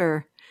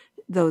picture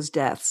those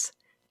deaths,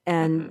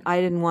 and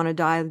I didn't want to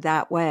die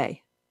that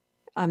way.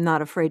 I'm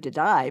not afraid to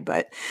die,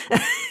 but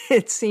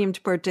it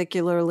seemed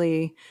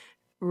particularly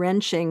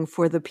wrenching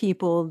for the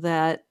people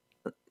that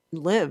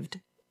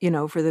lived,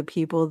 for the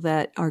people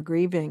that are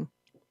grieving.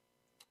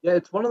 Yeah,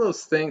 it's one of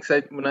those things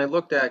when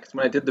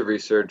I did the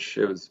research,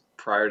 it was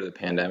prior to the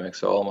pandemic,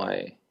 so all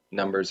my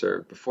numbers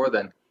are before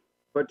then.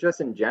 But just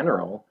in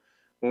general,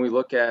 when we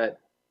look at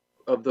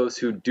of those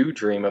who do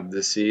dream of the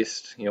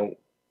deceased,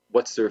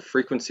 what's their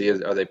frequency?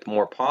 Are they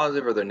more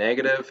positive or they're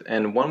negative?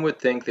 And one would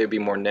think they'd be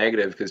more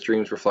negative because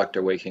dreams reflect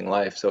our waking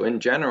life. So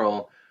in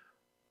general,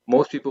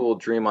 most people will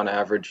dream on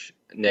average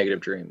negative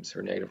dreams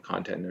or negative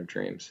content in their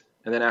dreams.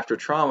 And then after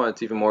trauma,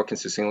 it's even more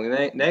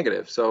consistently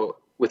negative. So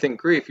within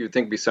grief, you'd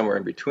think be somewhere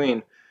in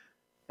between.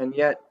 And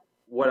yet,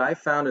 what I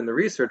found in the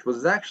research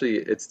was actually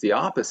it's the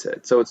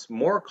opposite. So it's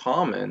more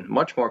common,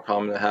 much more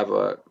common to have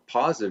a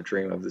positive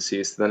dream of the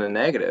deceased than a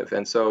negative.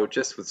 And so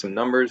just with some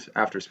numbers,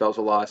 after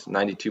spousal loss,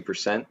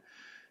 92%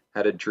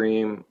 had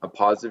a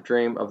positive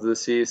dream of the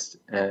deceased,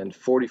 and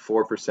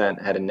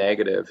 44% had a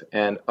negative.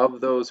 And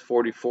of those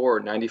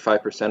 44,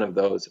 95% of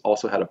those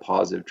also had a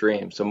positive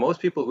dream. So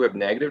most people who have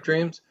negative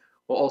dreams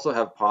will also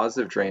have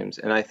positive dreams.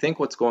 And I think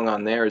what's going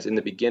on there is in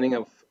the beginning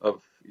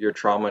of your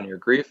trauma and your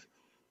grief,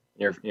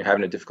 you're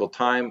having a difficult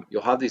time,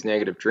 you'll have these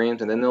negative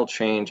dreams, and then they'll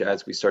change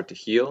as we start to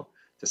heal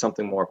to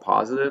something more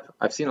positive.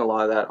 I've seen a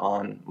lot of that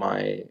on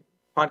my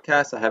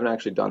podcast. I haven't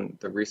actually done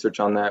the research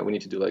on that. We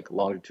need to do like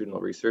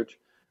longitudinal research.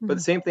 Mm-hmm. But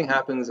the same thing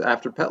happens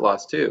after pet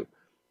loss too,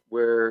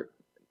 where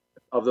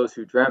of those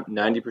who dreamt,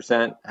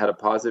 90% had a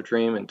positive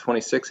dream and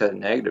 26 had a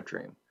negative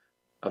dream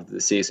of the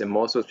deceased. And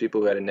most of those people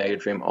who had a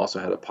negative dream also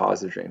had a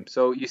positive dream.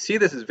 So you see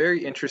this is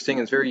very interesting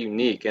and it's very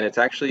unique, and it's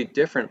actually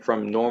different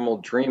from normal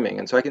dreaming.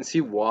 And so I can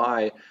see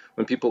why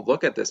when people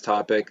look at this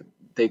topic,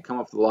 they come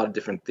up with a lot of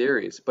different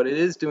theories, but it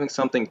is doing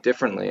something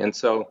differently. And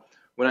so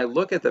when I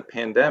look at the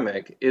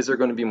pandemic, is there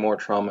going to be more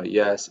trauma?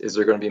 Yes. Is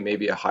there going to be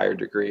maybe a higher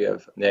degree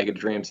of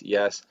negative dreams?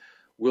 Yes.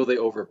 Will they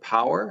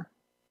overpower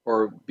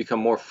or become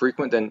more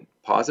frequent than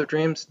positive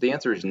dreams? The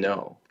answer is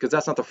no, because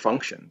that's not the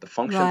function. The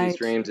function of these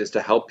dreams is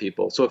to help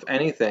people. So if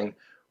anything,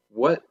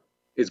 what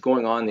is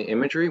going on in the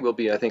imagery will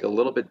be, I think, a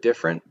little bit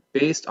different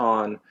based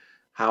on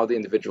how the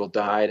individual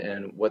died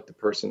and what the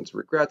person's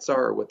regrets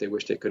are or what they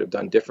wish they could have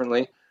done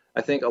differently.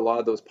 I think a lot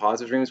of those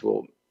positive dreams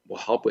will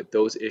help with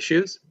those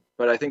issues,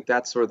 but I think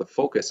that's sort of the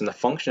focus, and the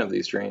function of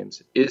these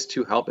dreams is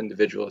to help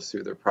individuals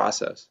through their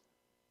process.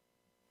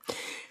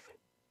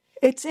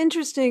 It's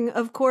interesting,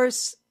 of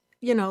course.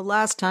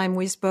 Last time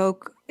we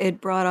spoke,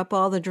 it brought up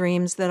all the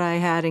dreams that I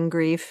had in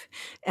grief,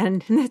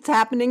 and it's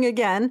happening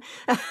again.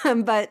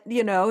 But,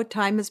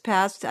 time has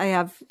passed. I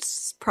have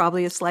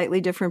probably a slightly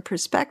different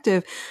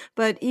perspective.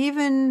 But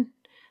even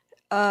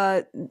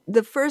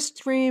the first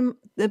dream,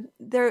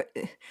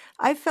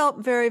 I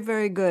felt very,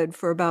 very good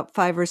for about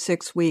 5 or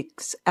 6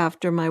 weeks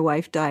after my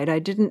wife died. I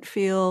didn't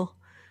feel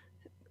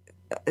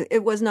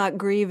it was not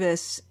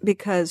grievous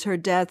because her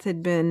death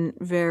had been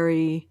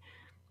very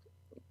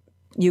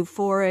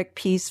euphoric,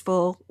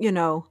 peaceful,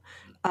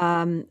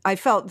 I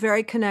felt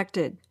very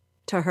connected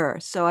to her.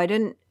 So I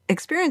didn't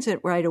experience it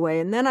right away.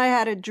 And then I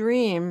had a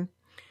dream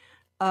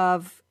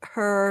of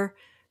her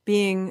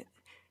being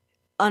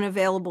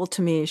unavailable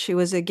to me. She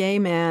was a gay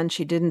man.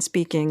 She didn't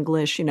speak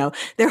English.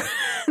 There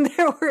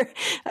were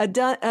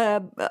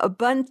a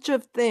bunch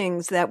of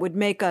things that would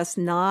make us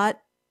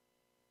not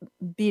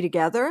be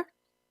together.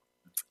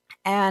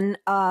 And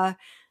that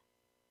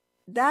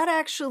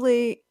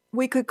actually,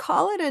 we could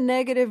call it a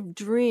negative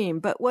dream,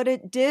 but what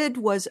it did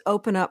was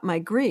open up my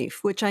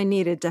grief, which I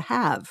needed to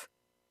have.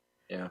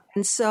 Yeah.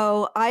 And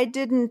so I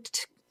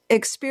didn't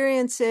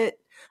experience it.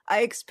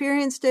 I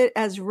experienced it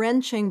as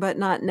wrenching, but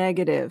not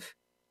negative,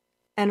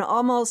 and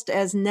almost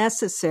as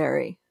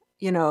necessary.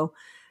 It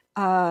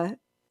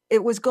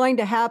was going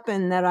to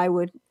happen that I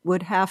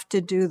would have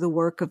to do the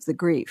work of the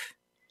grief.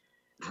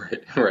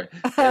 Right.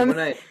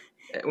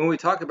 And when we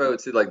talk about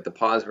like the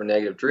positive or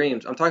negative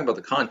dreams, I'm talking about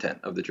the content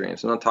of the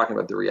dreams. I'm not talking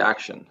about the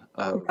reaction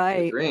of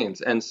the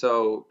dreams. And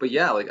so, but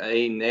yeah, like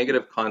a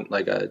negative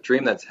like a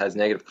dream that has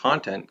negative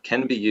content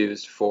can be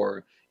used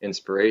for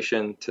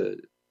inspiration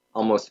to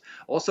almost.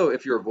 Also,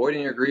 if you're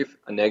avoiding your grief,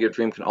 a negative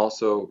dream can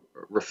also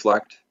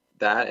reflect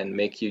that and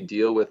make you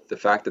deal with the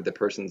fact that the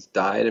person's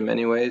died in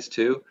many ways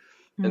too.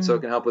 And so it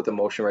can help with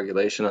emotion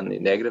regulation on the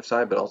negative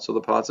side, but also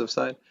the positive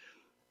side.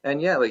 And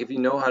yeah, like if you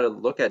know how to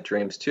look at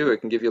dreams too,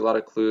 it can give you a lot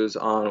of clues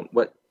on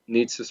what you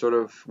need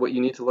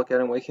to look at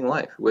in waking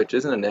life, which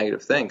isn't a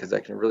negative thing because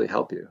that can really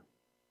help you.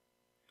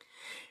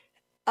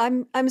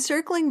 I'm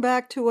circling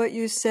back to what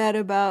you said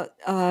about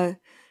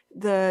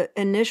the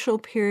initial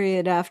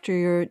period after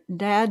your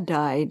dad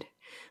died,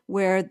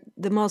 where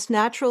the most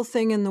natural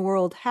thing in the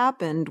world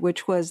happened,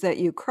 which was that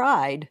you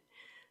cried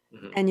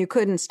and you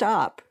couldn't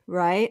stop,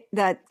 right?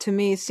 That to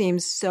me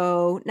seems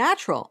so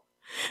natural.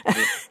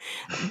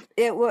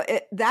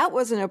 That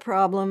wasn't a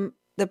problem.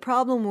 The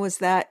problem was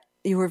that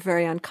you were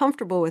very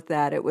uncomfortable with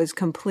that. It was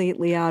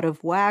completely out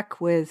of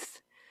whack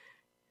with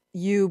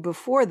you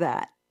before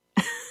that.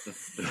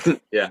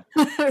 Yeah.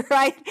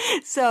 Right.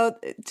 So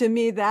to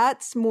me,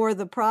 that's more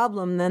the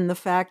problem than the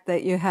fact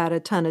that you had a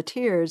ton of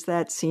tears.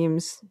 That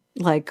seems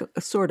like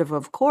a sort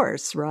of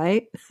course,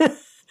 right?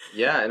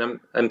 Yeah, and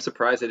I'm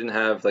surprised I didn't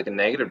have like a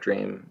negative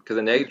dream, because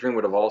a negative dream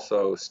would have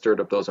also stirred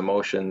up those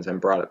emotions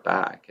and brought it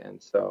back.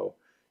 And so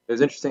it was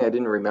interesting I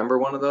didn't remember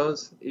one of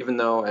those, even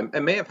though I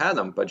may have had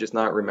them, but just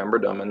not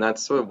remembered them. And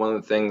that's sort of one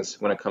of the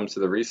things when it comes to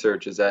the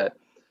research is that,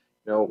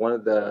 one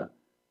of the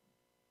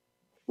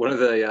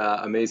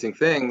amazing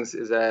things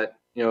is that,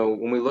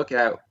 when we look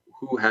at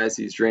who has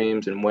these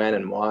dreams and when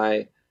and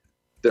why,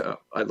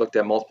 I looked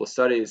at multiple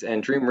studies,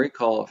 and dream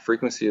recall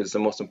frequency is the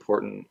most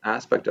important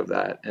aspect of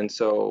that. And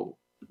so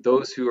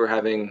those who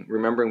are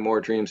remembering more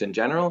dreams in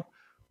general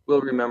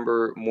will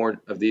remember more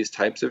of these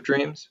types of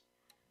dreams.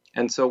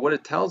 And so what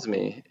it tells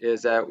me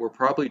is that we're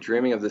probably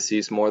dreaming of the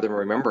deceased more than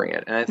remembering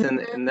it. And I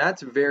think, and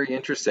that's very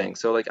interesting.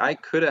 So like I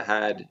could have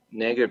had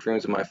negative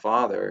dreams with my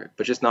father,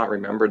 but just not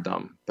remembered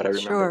them. But I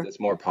remembered this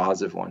more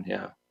positive one.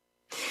 Yeah.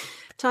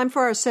 Time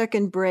for our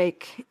second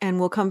break, and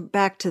we'll come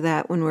back to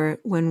that when we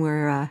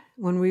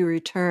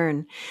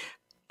return.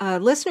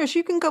 Listeners,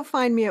 you can go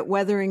find me at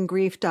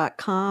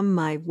weatheringgrief.com,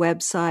 my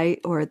website,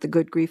 or at the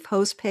Good Grief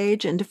host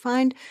page. And to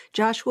find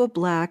Joshua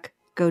Black,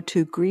 go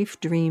to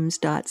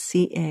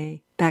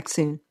griefdreams.ca. Back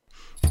soon.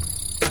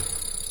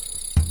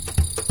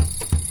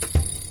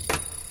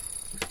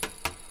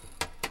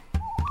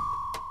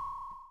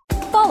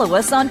 Follow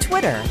us on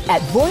Twitter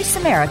at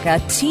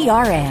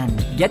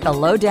VoiceAmericaTRN. Get the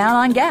lowdown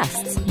on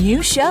guests,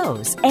 new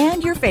shows,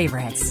 and your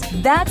favorites.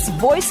 That's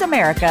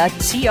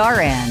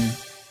VoiceAmericaTRN.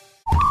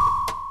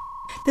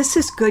 This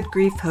is Good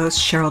Grief host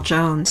Cheryl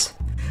Jones.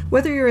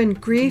 Whether you're in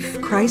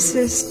grief,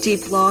 crisis,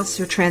 deep loss,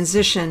 or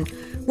transition,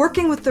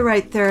 working with the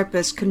right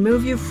therapist can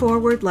move you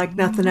forward like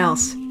nothing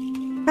else.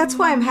 That's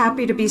why I'm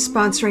happy to be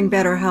sponsoring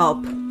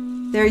BetterHelp.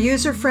 Their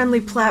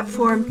user-friendly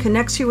platform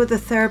connects you with a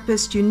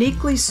therapist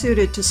uniquely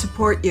suited to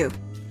support you.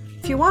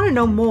 If you want to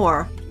know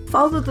more,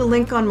 follow the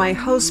link on my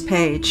host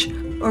page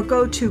or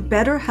go to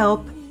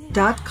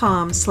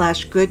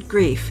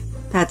betterhelp.com/goodgrief.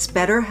 That's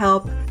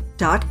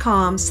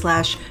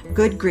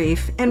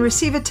betterhelp.com/goodgrief and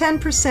receive a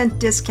 10%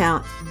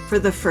 discount for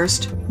the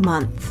first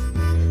month.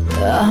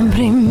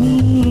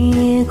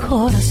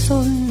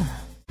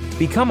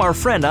 Become our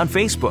friend on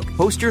Facebook.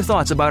 Post your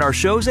thoughts about our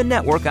shows and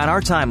network on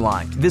our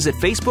timeline. Visit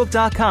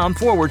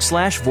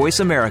facebook.com/Voice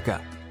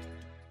America.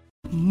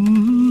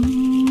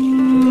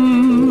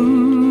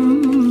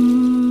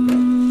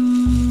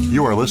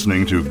 You are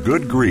listening to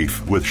Good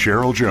Grief with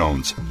Cheryl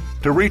Jones.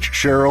 To reach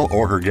Cheryl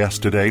or her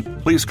guest today,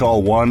 please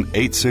call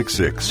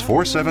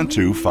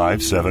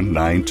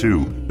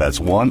 1-866-472-5792. That's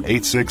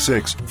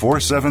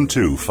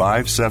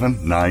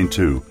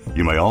 1-866-472-5792.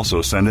 You may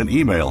also send an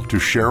email to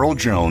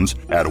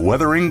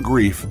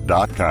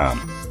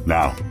CherylJones@weatheringgrief.com.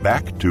 Now,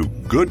 back to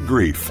Good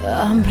Grief.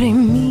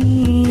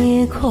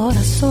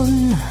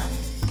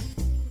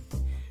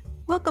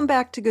 Welcome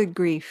back to Good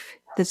Grief.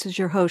 This is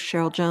your host,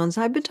 Cheryl Jones.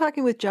 I've been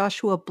talking with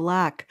Joshua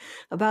Black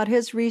about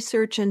his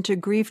research into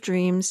grief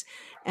dreams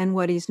and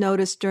what he's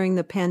noticed during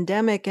the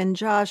pandemic. And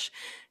Josh,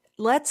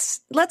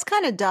 let's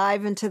kind of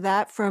dive into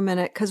that for a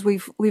minute, because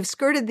we've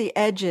skirted the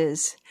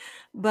edges.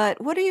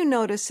 But what are you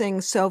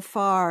noticing so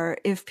far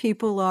if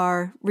people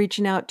are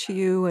reaching out to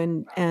you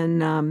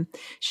and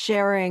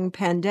sharing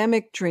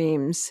pandemic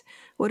dreams?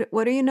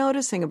 What are you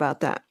noticing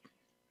about that?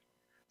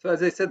 So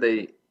as I said,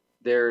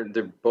 they're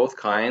both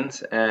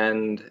kinds,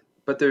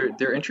 but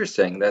they're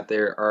interesting that they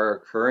are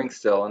occurring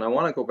still. And I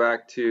want to go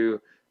back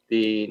to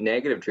the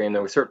negative dream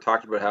that we sort of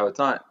talked about, how it's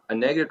not a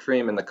negative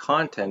dream in the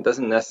content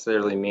doesn't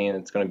necessarily mean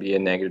it's going to be a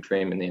negative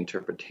dream in the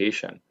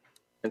interpretation.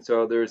 And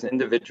so there's an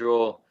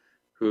individual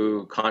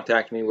who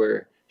contacted me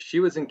where she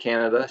lives in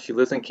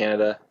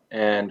Canada,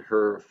 and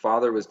her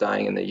father was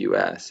dying in the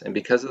US. And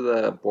because of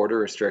the border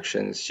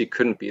restrictions, she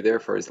couldn't be there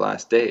for his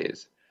last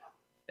days.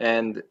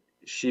 And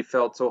she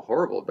felt so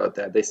horrible about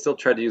that. They still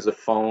tried to use a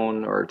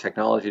phone or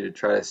technology to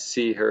try to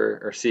see her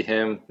or see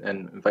him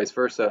and vice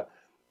versa.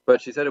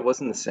 But she said it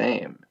wasn't the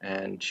same.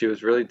 And she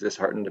was really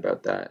disheartened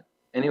about that.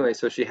 Anyway,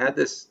 so she had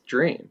this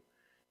dream.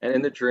 And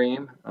in the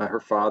dream, her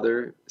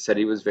father said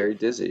he was very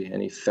dizzy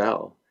and he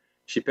fell.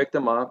 She picked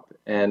him up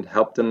and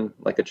helped him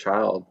like a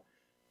child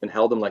and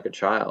held him like a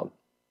child.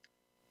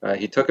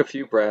 He took a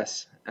few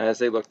breaths as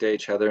they looked at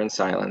each other in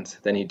silence.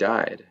 Then he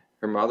died.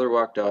 Her mother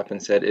walked up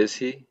and said, "Is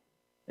he?"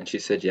 And she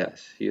said,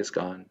 "Yes, he is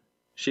gone."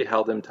 She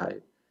held him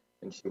tight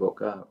and she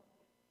woke up.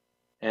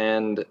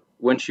 And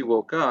when she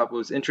woke up, what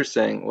was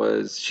interesting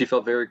was she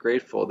felt very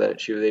grateful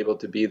that she was able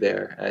to be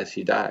there as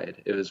he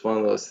died. It was one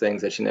of those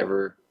things that she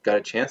never got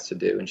a chance to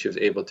do, and she was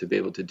able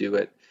to do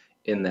it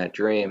in that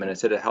dream. And it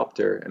said it helped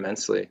her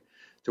immensely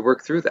to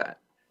work through that.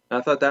 And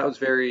I thought that was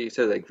very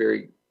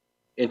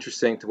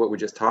interesting to what we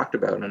just talked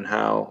about, and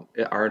how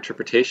our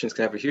interpretations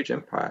can have a huge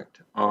impact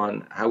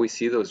on how we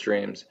see those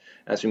dreams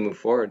as we move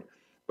forward.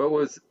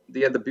 But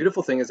the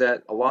beautiful thing is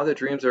that a lot of the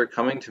dreams that are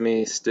coming to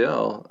me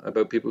still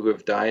about people who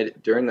have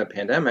died during the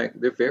pandemic,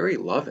 they're very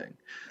loving.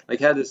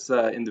 Like I had this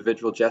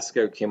individual,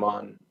 Jessica, who came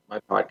on my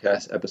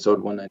podcast,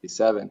 episode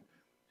 197,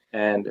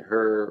 and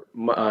her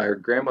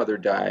grandmother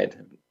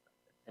died,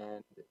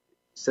 and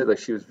said like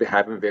she was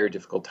having a very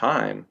difficult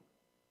time,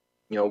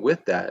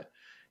 with that.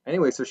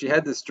 Anyway, so she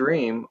had this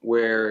dream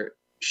where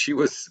she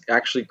was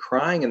actually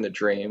crying in the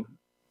dream.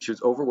 She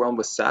was overwhelmed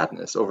with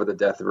sadness over the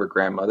death of her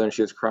grandmother, and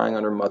she was crying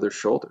on her mother's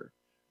shoulder.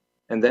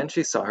 And then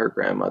she saw her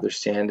grandmother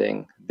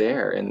standing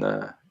there in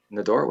the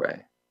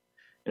doorway.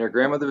 And her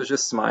grandmother was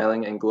just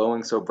smiling and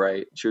glowing so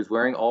bright. She was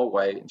wearing all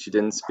white, and she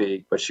didn't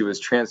speak, but she was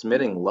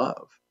transmitting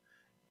love.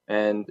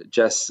 And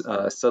Jess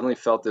suddenly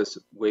felt this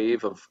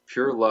wave of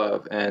pure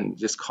love and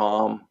just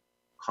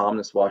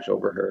calmness wash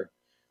over her.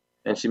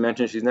 And she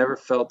mentioned she's never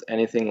felt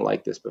anything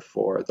like this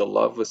before. The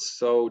love was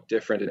so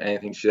different than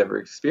anything she'd ever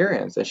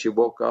experienced. And she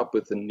woke up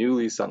with a new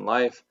lease on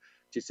life.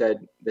 She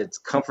said that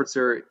comforts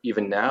her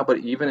even now, but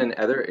even in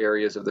other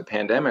areas of the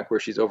pandemic where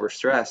she's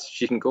overstressed,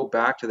 she can go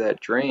back to that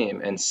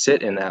dream and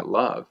sit in that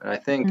love. And I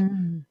think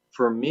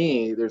for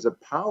me, there's a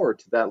power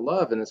to that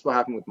love. And that's what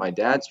happened with my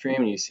dad's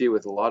dream. And you see it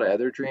with a lot of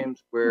other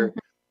dreams where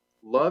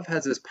love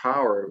has this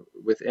power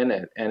within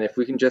it. And if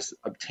we can just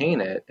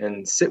obtain it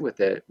and sit with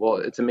it, well,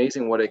 it's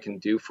amazing what it can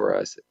do for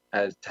us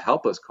as to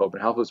help us cope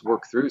and help us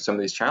work through some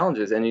of these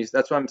challenges. And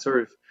that's why I'm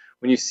sort of,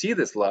 when you see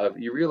this love,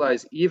 you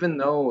realize even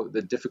though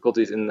the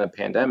difficulties in the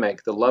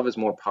pandemic, the love is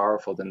more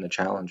powerful than the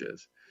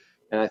challenges.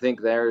 And I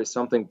think there is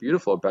something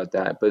beautiful about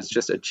that, but it's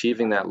just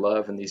achieving that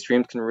love. And these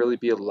dreams can really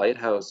be a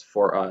lighthouse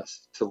for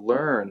us to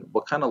learn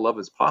what kind of love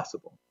is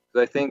possible.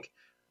 Because I think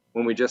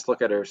when we just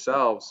look at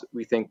ourselves,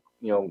 we think,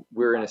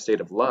 we're in a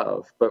state of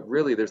love, but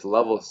really there's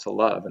levels to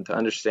love, and to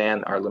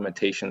understand our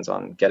limitations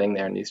on getting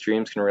there. And these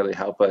dreams can really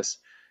help us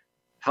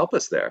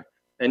there.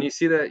 And you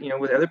see that,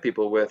 with other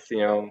people, with,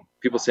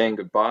 people saying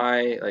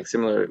goodbye, like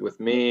similar with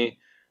me,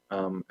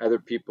 other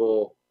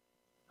people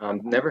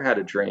never had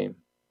a dream.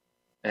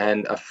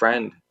 And a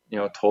friend,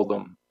 told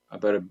them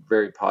about a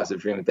very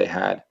positive dream that they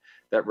had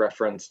that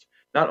referenced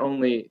not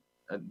only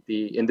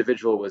the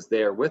individual was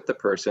there with the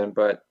person,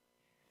 but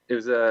it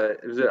was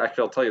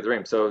actually, I'll tell you the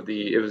dream. So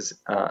it was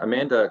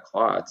Amanda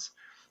Klotz,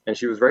 and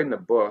she was writing a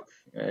book,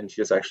 and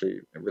she just actually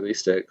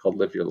released it called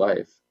Live Your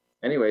Life.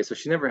 Anyway, so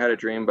she never had a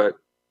dream, but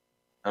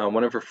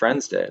one of her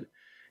friends did.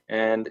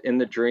 And in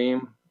the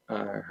dream,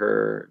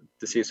 her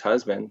deceased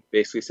husband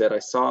basically said, I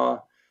saw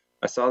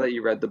that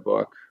you read the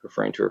book,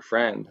 referring to her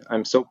friend.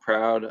 I'm so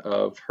proud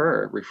of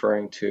her,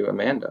 referring to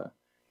Amanda.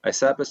 I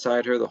sat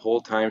beside her the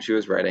whole time she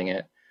was writing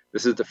it.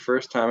 This is the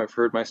first time I've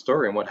heard my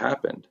story and what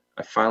happened.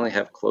 I finally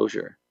have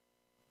closure.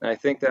 And I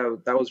think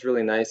that was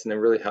really nice, and it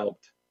really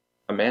helped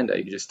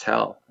Amanda. You just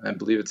tell. I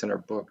believe it's in her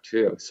book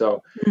too.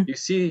 So you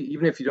see,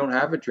 even if you don't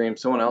have a dream,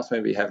 someone else may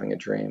be having a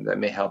dream that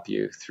may help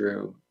you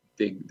through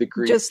the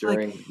grief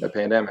during the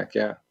pandemic.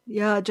 Yeah.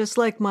 Yeah, just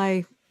like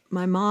my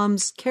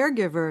mom's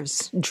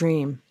caregiver's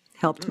dream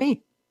helped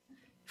me,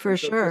 for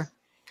sure.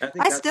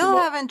 I still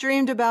haven't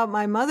dreamed about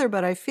my mother,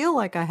 but I feel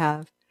like I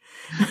have.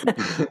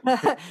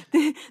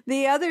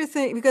 The other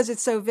thing, because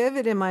it's so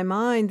vivid in my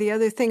mind, the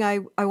other thing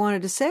I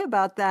wanted to say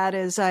about that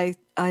is I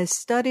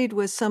studied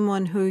with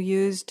someone who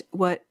used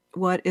what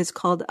is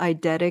called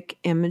eidetic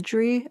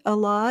imagery a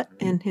lot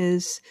in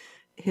his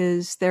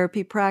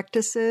therapy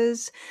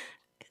practices.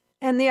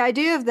 And the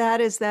idea of that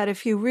is that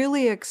if you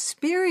really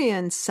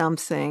experience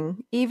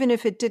something, even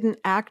if it didn't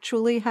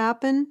actually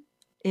happen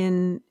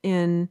in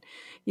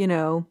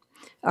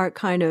our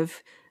kind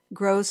of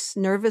gross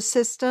nervous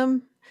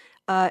system,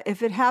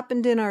 if it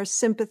happened in our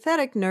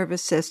sympathetic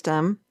nervous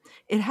system,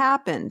 it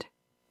happened.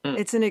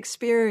 It's an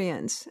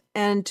experience.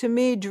 And to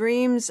me,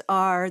 dreams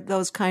are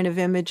those kind of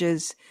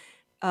images.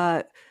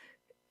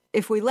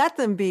 If we let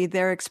them be,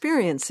 they're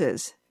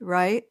experiences,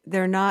 right?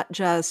 They're not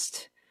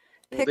just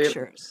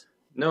pictures.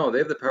 They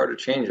have the power to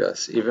change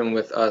us, even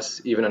with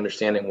us even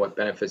understanding what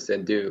benefits they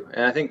do.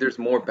 And I think there's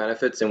more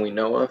benefits than we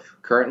know of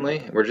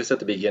currently. We're just at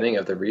the beginning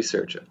of the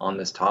research on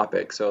this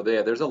topic. So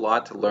there's a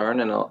lot to learn,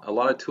 and a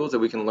lot of tools that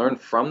we can learn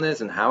from this,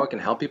 and how it can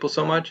help people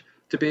so much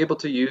to be able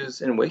to use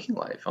in waking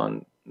life,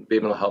 on be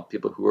able to help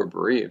people who are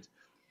bereaved.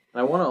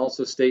 And I want to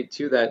also state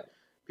too that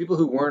people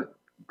who weren't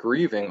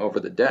grieving over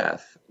the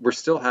death were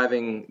still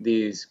having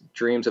these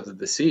dreams of the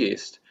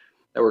deceased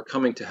that were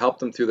coming to help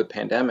them through the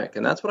pandemic.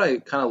 And that's what I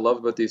kind of love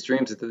about these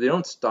dreams, is that they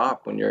don't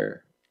stop when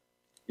you're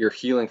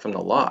healing from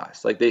the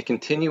loss. Like, they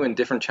continue in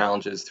different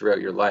challenges throughout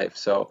your life.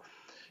 So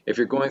if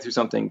you're going through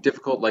something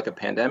difficult like a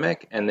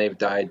pandemic and they've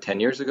died 10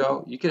 years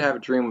ago, you could have a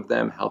dream of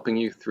them helping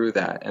you through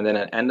that. And then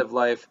at end of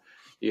life,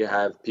 you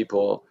have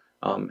people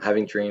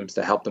having dreams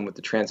to help them with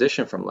the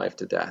transition from life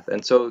to death.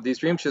 And so these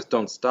dreams just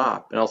don't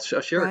stop. And I'll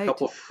share a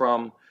couple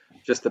from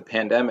just the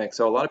pandemic.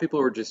 So a lot of people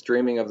were just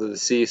dreaming of the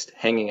deceased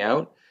hanging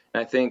out.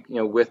 And I think,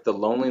 with the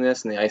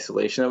loneliness and the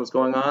isolation that was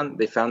going on,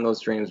 they found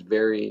those dreams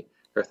very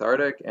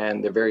cathartic,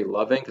 and they're very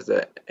loving, because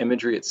the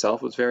imagery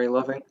itself was very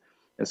loving.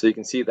 And so you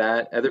can see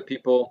that. Other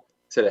people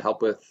said it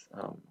helped with,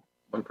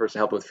 one person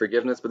helped with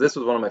forgiveness, but this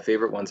was one of my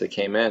favorite ones that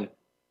came in.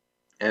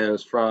 And it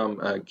was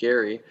from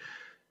Gary,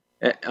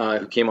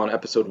 who came on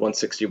episode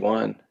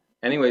 161.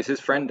 Anyways,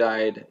 his friend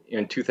died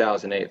in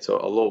 2008, so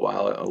a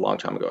long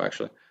time ago,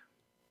 actually.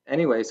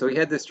 Anyway, so he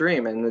had this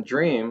dream, and in the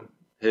dream,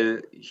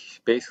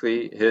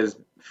 his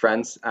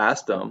friends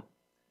asked him,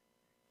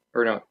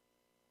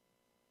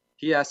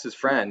 he asked his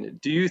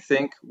friend, do you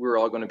think we're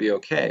all going to be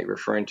okay,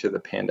 referring to the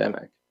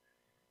pandemic?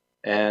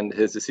 And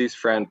his deceased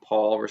friend,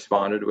 Paul,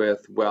 responded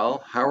with,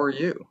 well, how are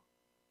you?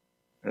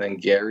 And then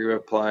Gary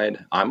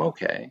replied, I'm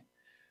okay.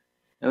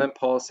 And then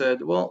Paul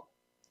said, well,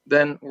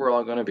 then we're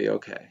all going to be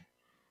okay.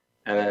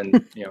 And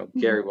then,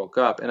 Gary woke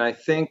up. And I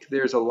think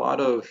there's a lot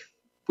of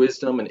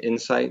wisdom and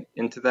insight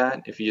into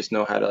that, if you just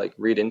know how to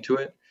read into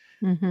it.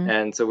 Mm-hmm.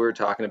 And so we were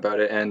talking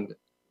about it. And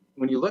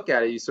when you look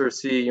at it, you sort of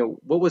see,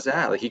 what was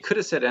that? Like, he could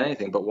have said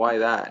anything, but why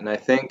that? And I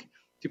think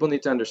people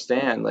need to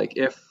understand, like,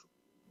 if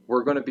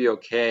we're going to be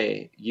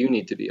okay, you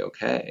need to be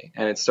okay.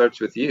 And it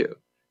starts with you.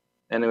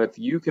 And if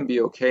you can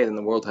be okay, then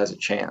the world has a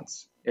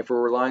chance. If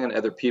we're relying on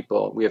other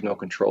people, we have no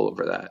control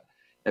over that.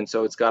 And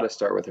so it's got to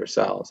start with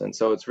ourselves. And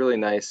so it's really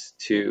nice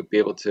to be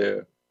able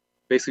to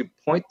basically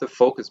point the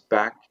focus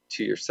back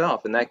to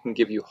yourself, and that can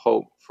give you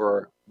hope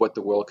for what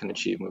the world can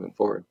achieve moving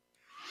forward.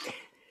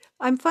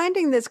 I'm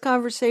finding this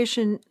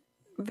conversation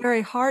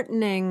very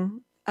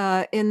heartening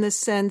in the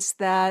sense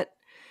that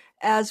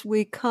as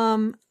we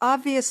come,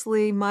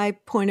 obviously my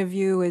point of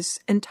view is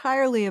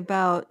entirely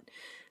about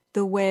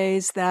the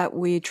ways that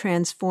we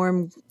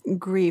transform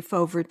grief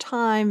over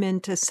time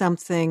into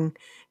something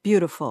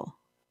beautiful,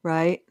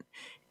 right?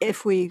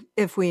 If we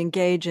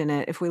engage in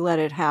it, if we let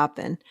it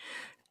happen.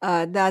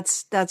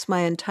 That's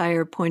my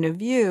entire point of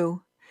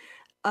view.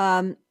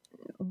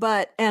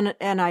 But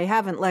I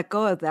haven't let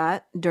go of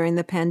that during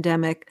the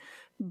pandemic.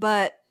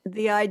 But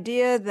the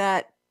idea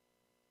that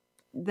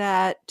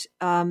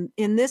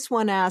in this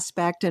one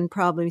aspect and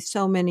probably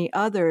so many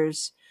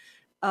others,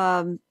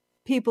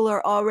 people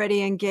are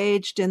already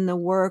engaged in the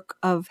work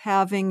of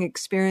having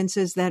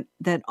experiences that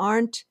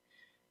aren't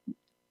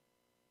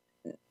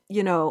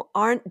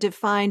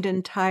defined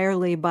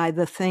entirely by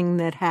the thing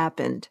that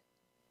happened.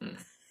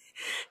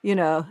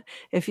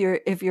 If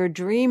you're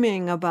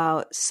dreaming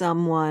about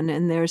someone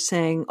and they're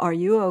saying, "Are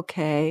you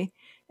okay?"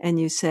 and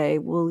you say,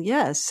 "Well,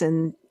 yes,"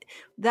 and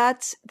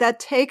that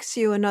takes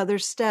you another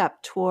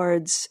step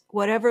towards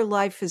whatever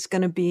life is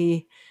going to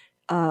be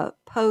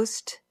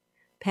post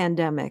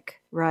pandemic,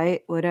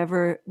 right?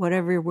 Whatever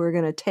we're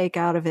going to take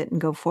out of it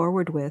and go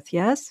forward with.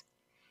 Yes.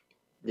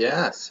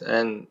 Yes,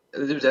 and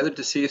there's other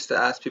deceased to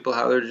ask people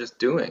how they're just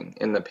doing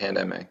in the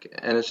pandemic,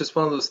 and it's just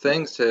one of those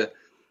things to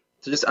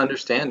just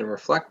understand and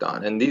reflect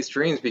on. And these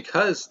dreams,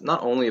 because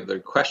not only of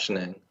their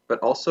questioning, but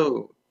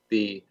also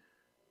the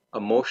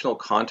emotional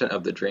content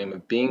of the dream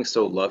of being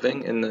so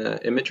loving in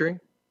the imagery,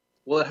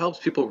 well, it helps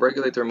people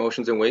regulate their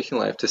emotions in waking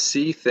life to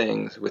see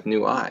things with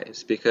new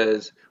eyes.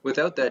 Because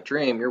without that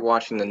dream, you're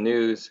watching the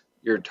news,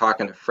 you're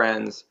talking to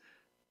friends,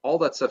 all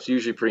that stuff's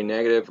usually pretty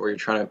negative, or you're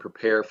trying to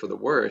prepare for the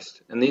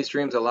worst. And these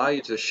dreams allow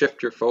you to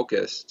shift your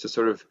focus to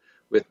sort of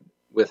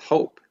with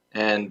hope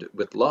and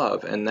with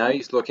love. And now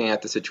you're looking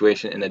at the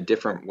situation in a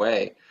different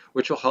way,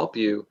 which will help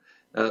you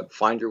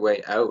find your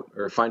way out,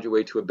 or find your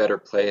way to a better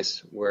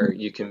place where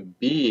you can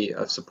be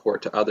of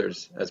support to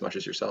others as much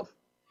as yourself.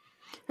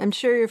 I'm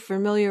sure you're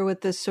familiar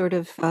with this sort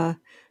of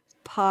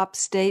pop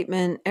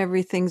statement,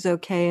 everything's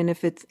okay. And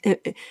if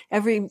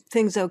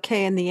everything's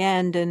okay in the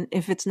end, and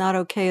if it's not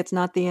okay, it's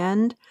not the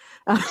end.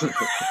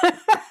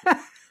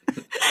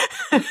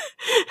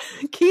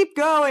 Keep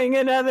going,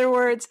 in other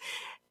words.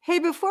 Hey,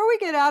 before we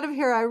get out of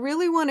here, I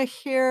really want to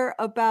hear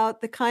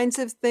about the kinds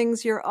of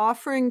things you're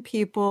offering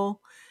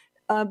people,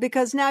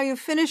 because now you've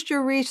finished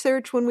your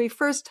research. When we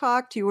first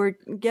talked, you were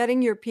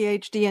getting your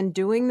PhD and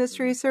doing this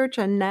research,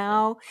 and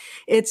now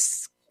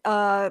it's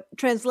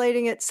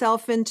translating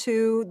itself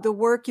into the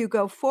work you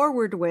go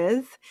forward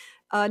with,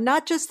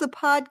 not just the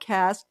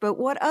podcast, but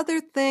what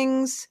other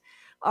things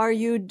are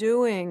you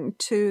doing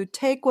to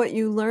take what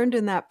you learned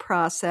in that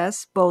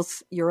process,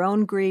 both your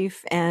own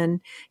grief and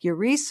your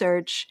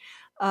research,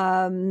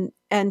 and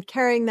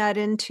carrying that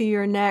into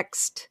your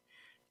next,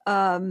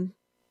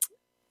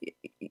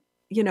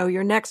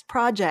 your next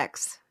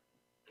projects?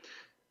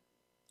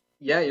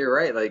 Yeah, you're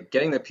right. Like,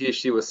 getting the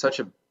PhD was such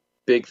a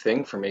big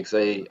thing for me, because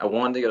I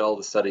wanted to get all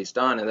the studies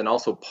done and then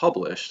also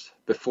published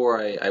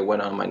before I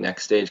went on my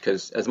next stage.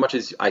 Because as much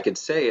as I could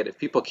say it, if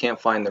people can't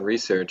find the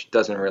research, it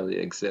doesn't really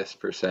exist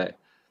per se.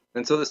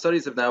 And so the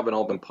studies have now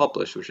all been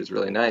published, which is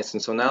really nice.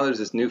 And so now there's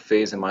this new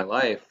phase in my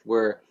life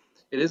where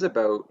it is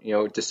about,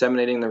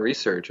 disseminating the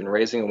research and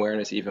raising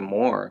awareness even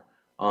more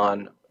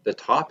on the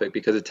topic,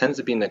 because it tends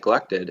to be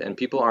neglected and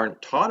people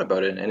aren't taught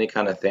about it in any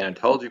kind of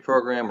thanatology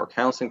program or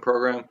counseling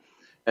program.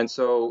 And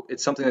so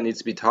it's something that needs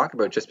to be talked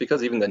about, just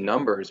because even the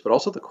numbers, but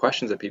also the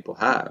questions that people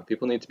have.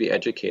 People need to be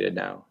educated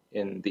now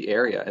in the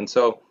area. And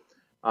so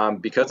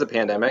because of the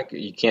pandemic,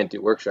 you can't do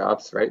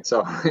workshops, right?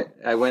 So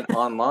I went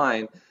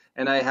online,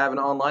 and I have an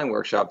online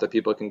workshop that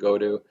people can go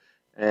to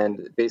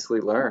and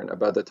basically learn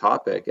about the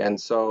topic. And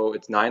so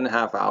it's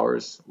 9.5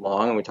 hours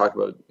long, and we talk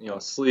about,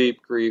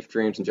 sleep, grief,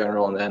 dreams in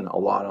general, and then a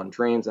lot on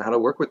dreams and how to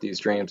work with these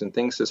dreams and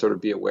things to sort of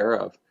be aware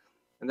of.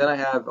 And then I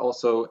have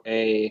also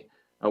a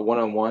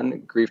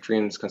one-on-one grief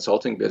dreams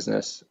consulting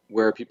business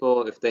where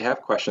people, if they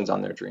have questions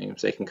on their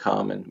dreams, they can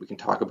come and we can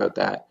talk about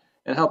that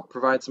and help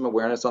provide some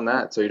awareness on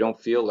that, so you don't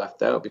feel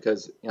left out.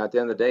 Because at the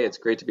end of the day, it's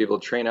great to be able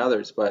to train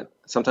others, but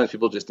sometimes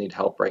people just need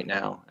help right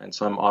now. And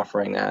so I'm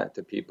offering that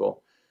to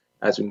people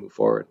as we move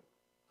forward.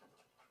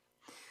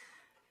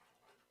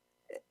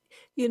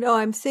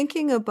 I'm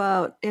thinking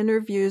about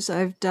interviews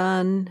I've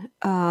done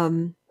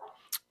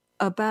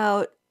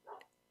about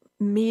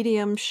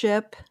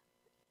mediumship,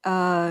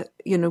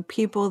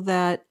 people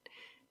that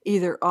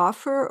either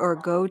offer or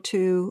go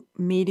to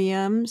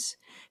mediums,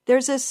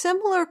 there's a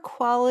similar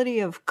quality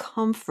of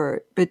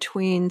comfort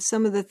between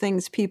some of the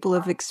things people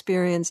have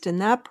experienced in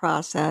that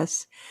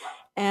process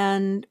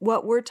and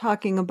what we're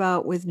talking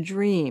about with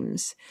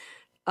dreams.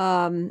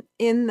 In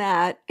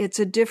that it's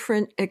a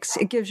different,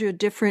 it gives you a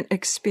different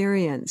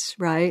experience,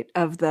 right,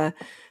 of the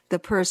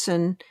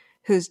person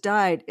who's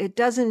died.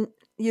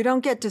 You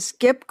don't get to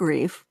skip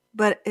grief,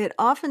 but it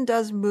often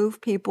does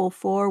move people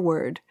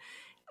forward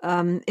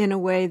in a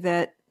way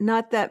that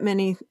not that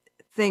many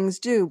things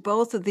do.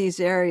 Both of these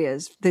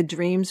areas, the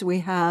dreams we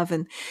have.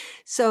 And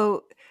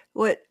so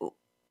what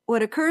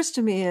occurs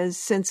to me is,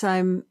 since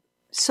I'm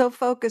so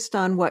focused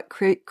on what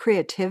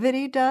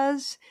creativity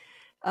does,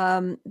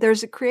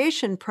 there's a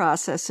creation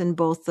process in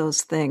both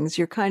those things.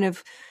 You're kind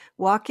of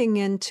walking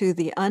into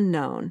the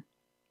unknown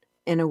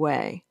in a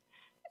way.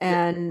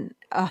 And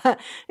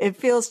it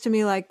feels to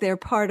me like they're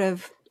part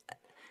of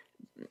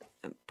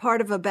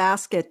a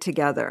basket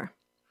together.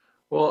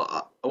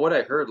 Well, what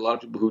I heard, a lot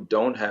of people who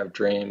don't have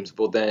dreams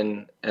will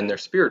then, and they're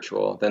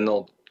spiritual, then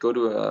they'll go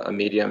to a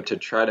medium to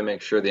try to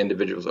make sure the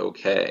individual's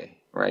okay,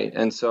 right?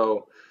 And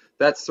so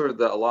that's sort of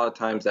a lot of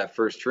times that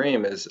first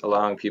dream is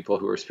allowing people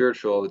who are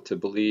spiritual to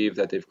believe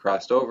that they've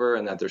crossed over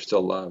and that they're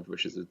still loved,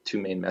 which is the two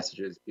main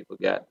messages people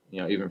get,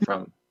 even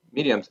from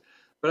mediums.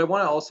 But I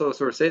want to also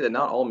sort of say that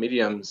not all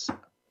mediums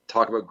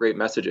talk about great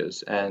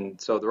messages,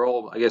 and so they're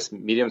all, I guess,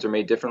 mediums are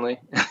made differently,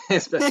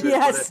 especially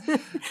yes.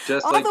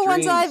 Just all like the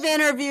dreams. ones I've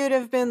interviewed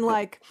have been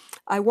like,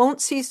 I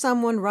won't see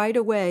someone right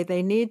away.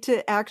 They need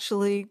to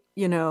actually,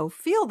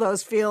 feel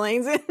those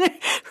feelings,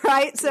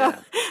 right? So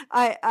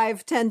yeah.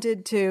 I've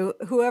tended to,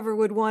 whoever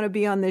would want to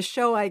be on this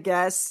show, I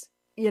guess,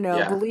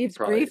 believes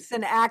probably. Grief's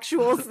an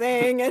actual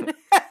thing. And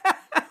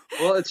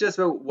well, it's just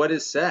about what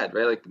is said,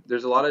 right? Like,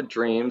 there's a lot of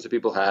dreams that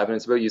people have, and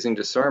it's about using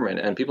discernment.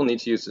 And people need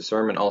to use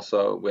discernment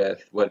also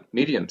with what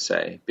mediums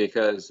say,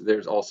 because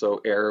there's also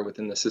error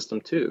within the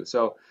system too.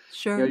 So,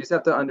 sure. You just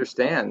have to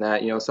understand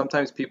that,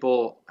 sometimes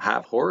people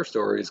have horror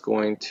stories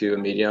going to a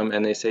medium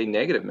and they say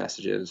negative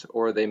messages,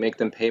 or they make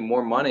them pay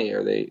more money,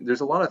 or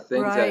there's a lot of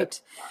things that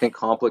can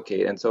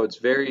complicate. And so it's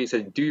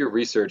do your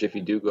research if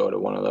you do go to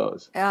one of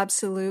those.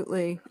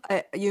 Absolutely.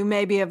 You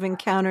maybe have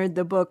encountered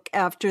the book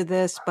After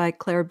This by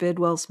Claire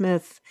Bidwell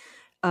Smith,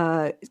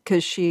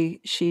 because she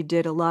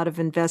did a lot of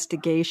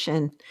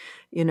investigation,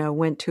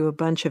 went to a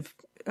bunch of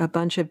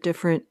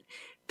different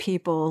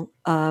people,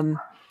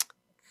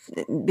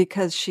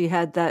 because she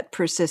had that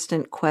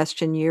persistent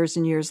question years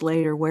and years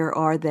later, where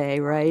are they,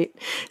 right?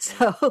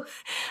 So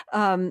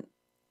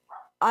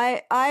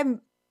I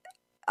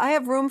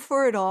have room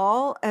for it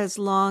all, as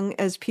long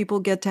as people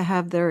get to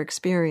have their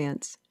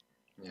experience.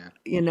 Yeah.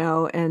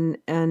 And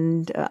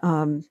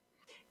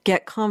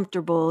get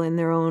comfortable in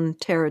their own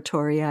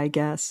territory, I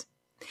guess.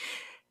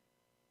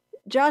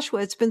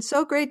 Joshua, it's been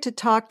so great to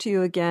talk to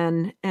you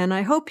again, and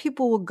I hope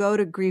people will go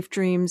to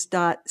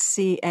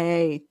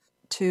griefdreams.ca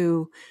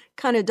to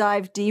kind of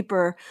dive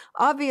deeper.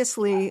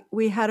 Obviously,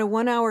 we had a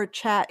 1-hour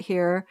chat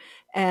here,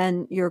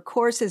 and your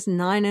course is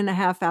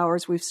 9.5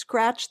 hours. We've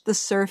scratched the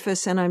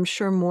surface, and I'm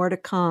sure more to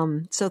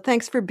come. So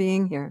thanks for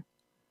being here.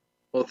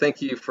 Well,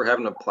 thank you for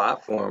having a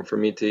platform for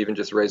me to even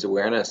just raise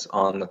awareness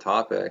on the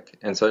topic.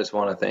 And so I just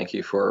want to thank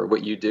you for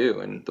what you do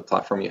and the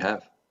platform you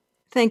have.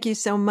 Thank you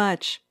so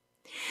much.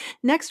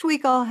 Next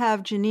week, I'll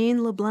have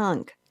Janine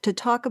LeBlanc to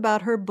talk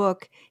about her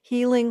book,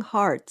 Healing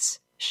Hearts,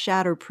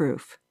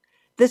 Shatterproof.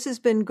 This has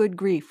been Good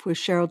Grief with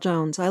Cheryl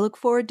Jones. I look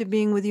forward to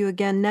being with you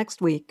again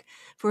next week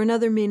for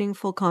another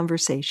meaningful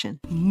conversation.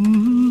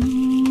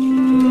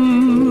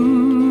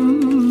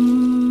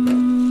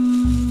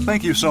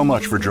 Thank you so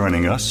much for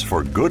joining us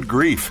for Good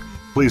Grief.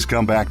 Please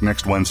come back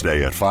next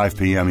Wednesday at 5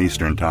 p.m.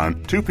 Eastern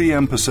Time, 2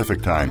 p.m.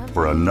 Pacific Time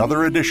for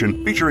another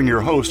edition featuring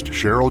your host,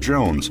 Cheryl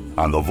Jones,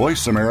 on the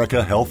Voice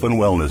America Health and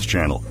Wellness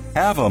Channel.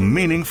 Have a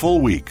meaningful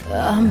week.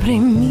 Abre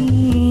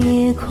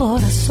mi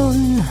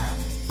corazón.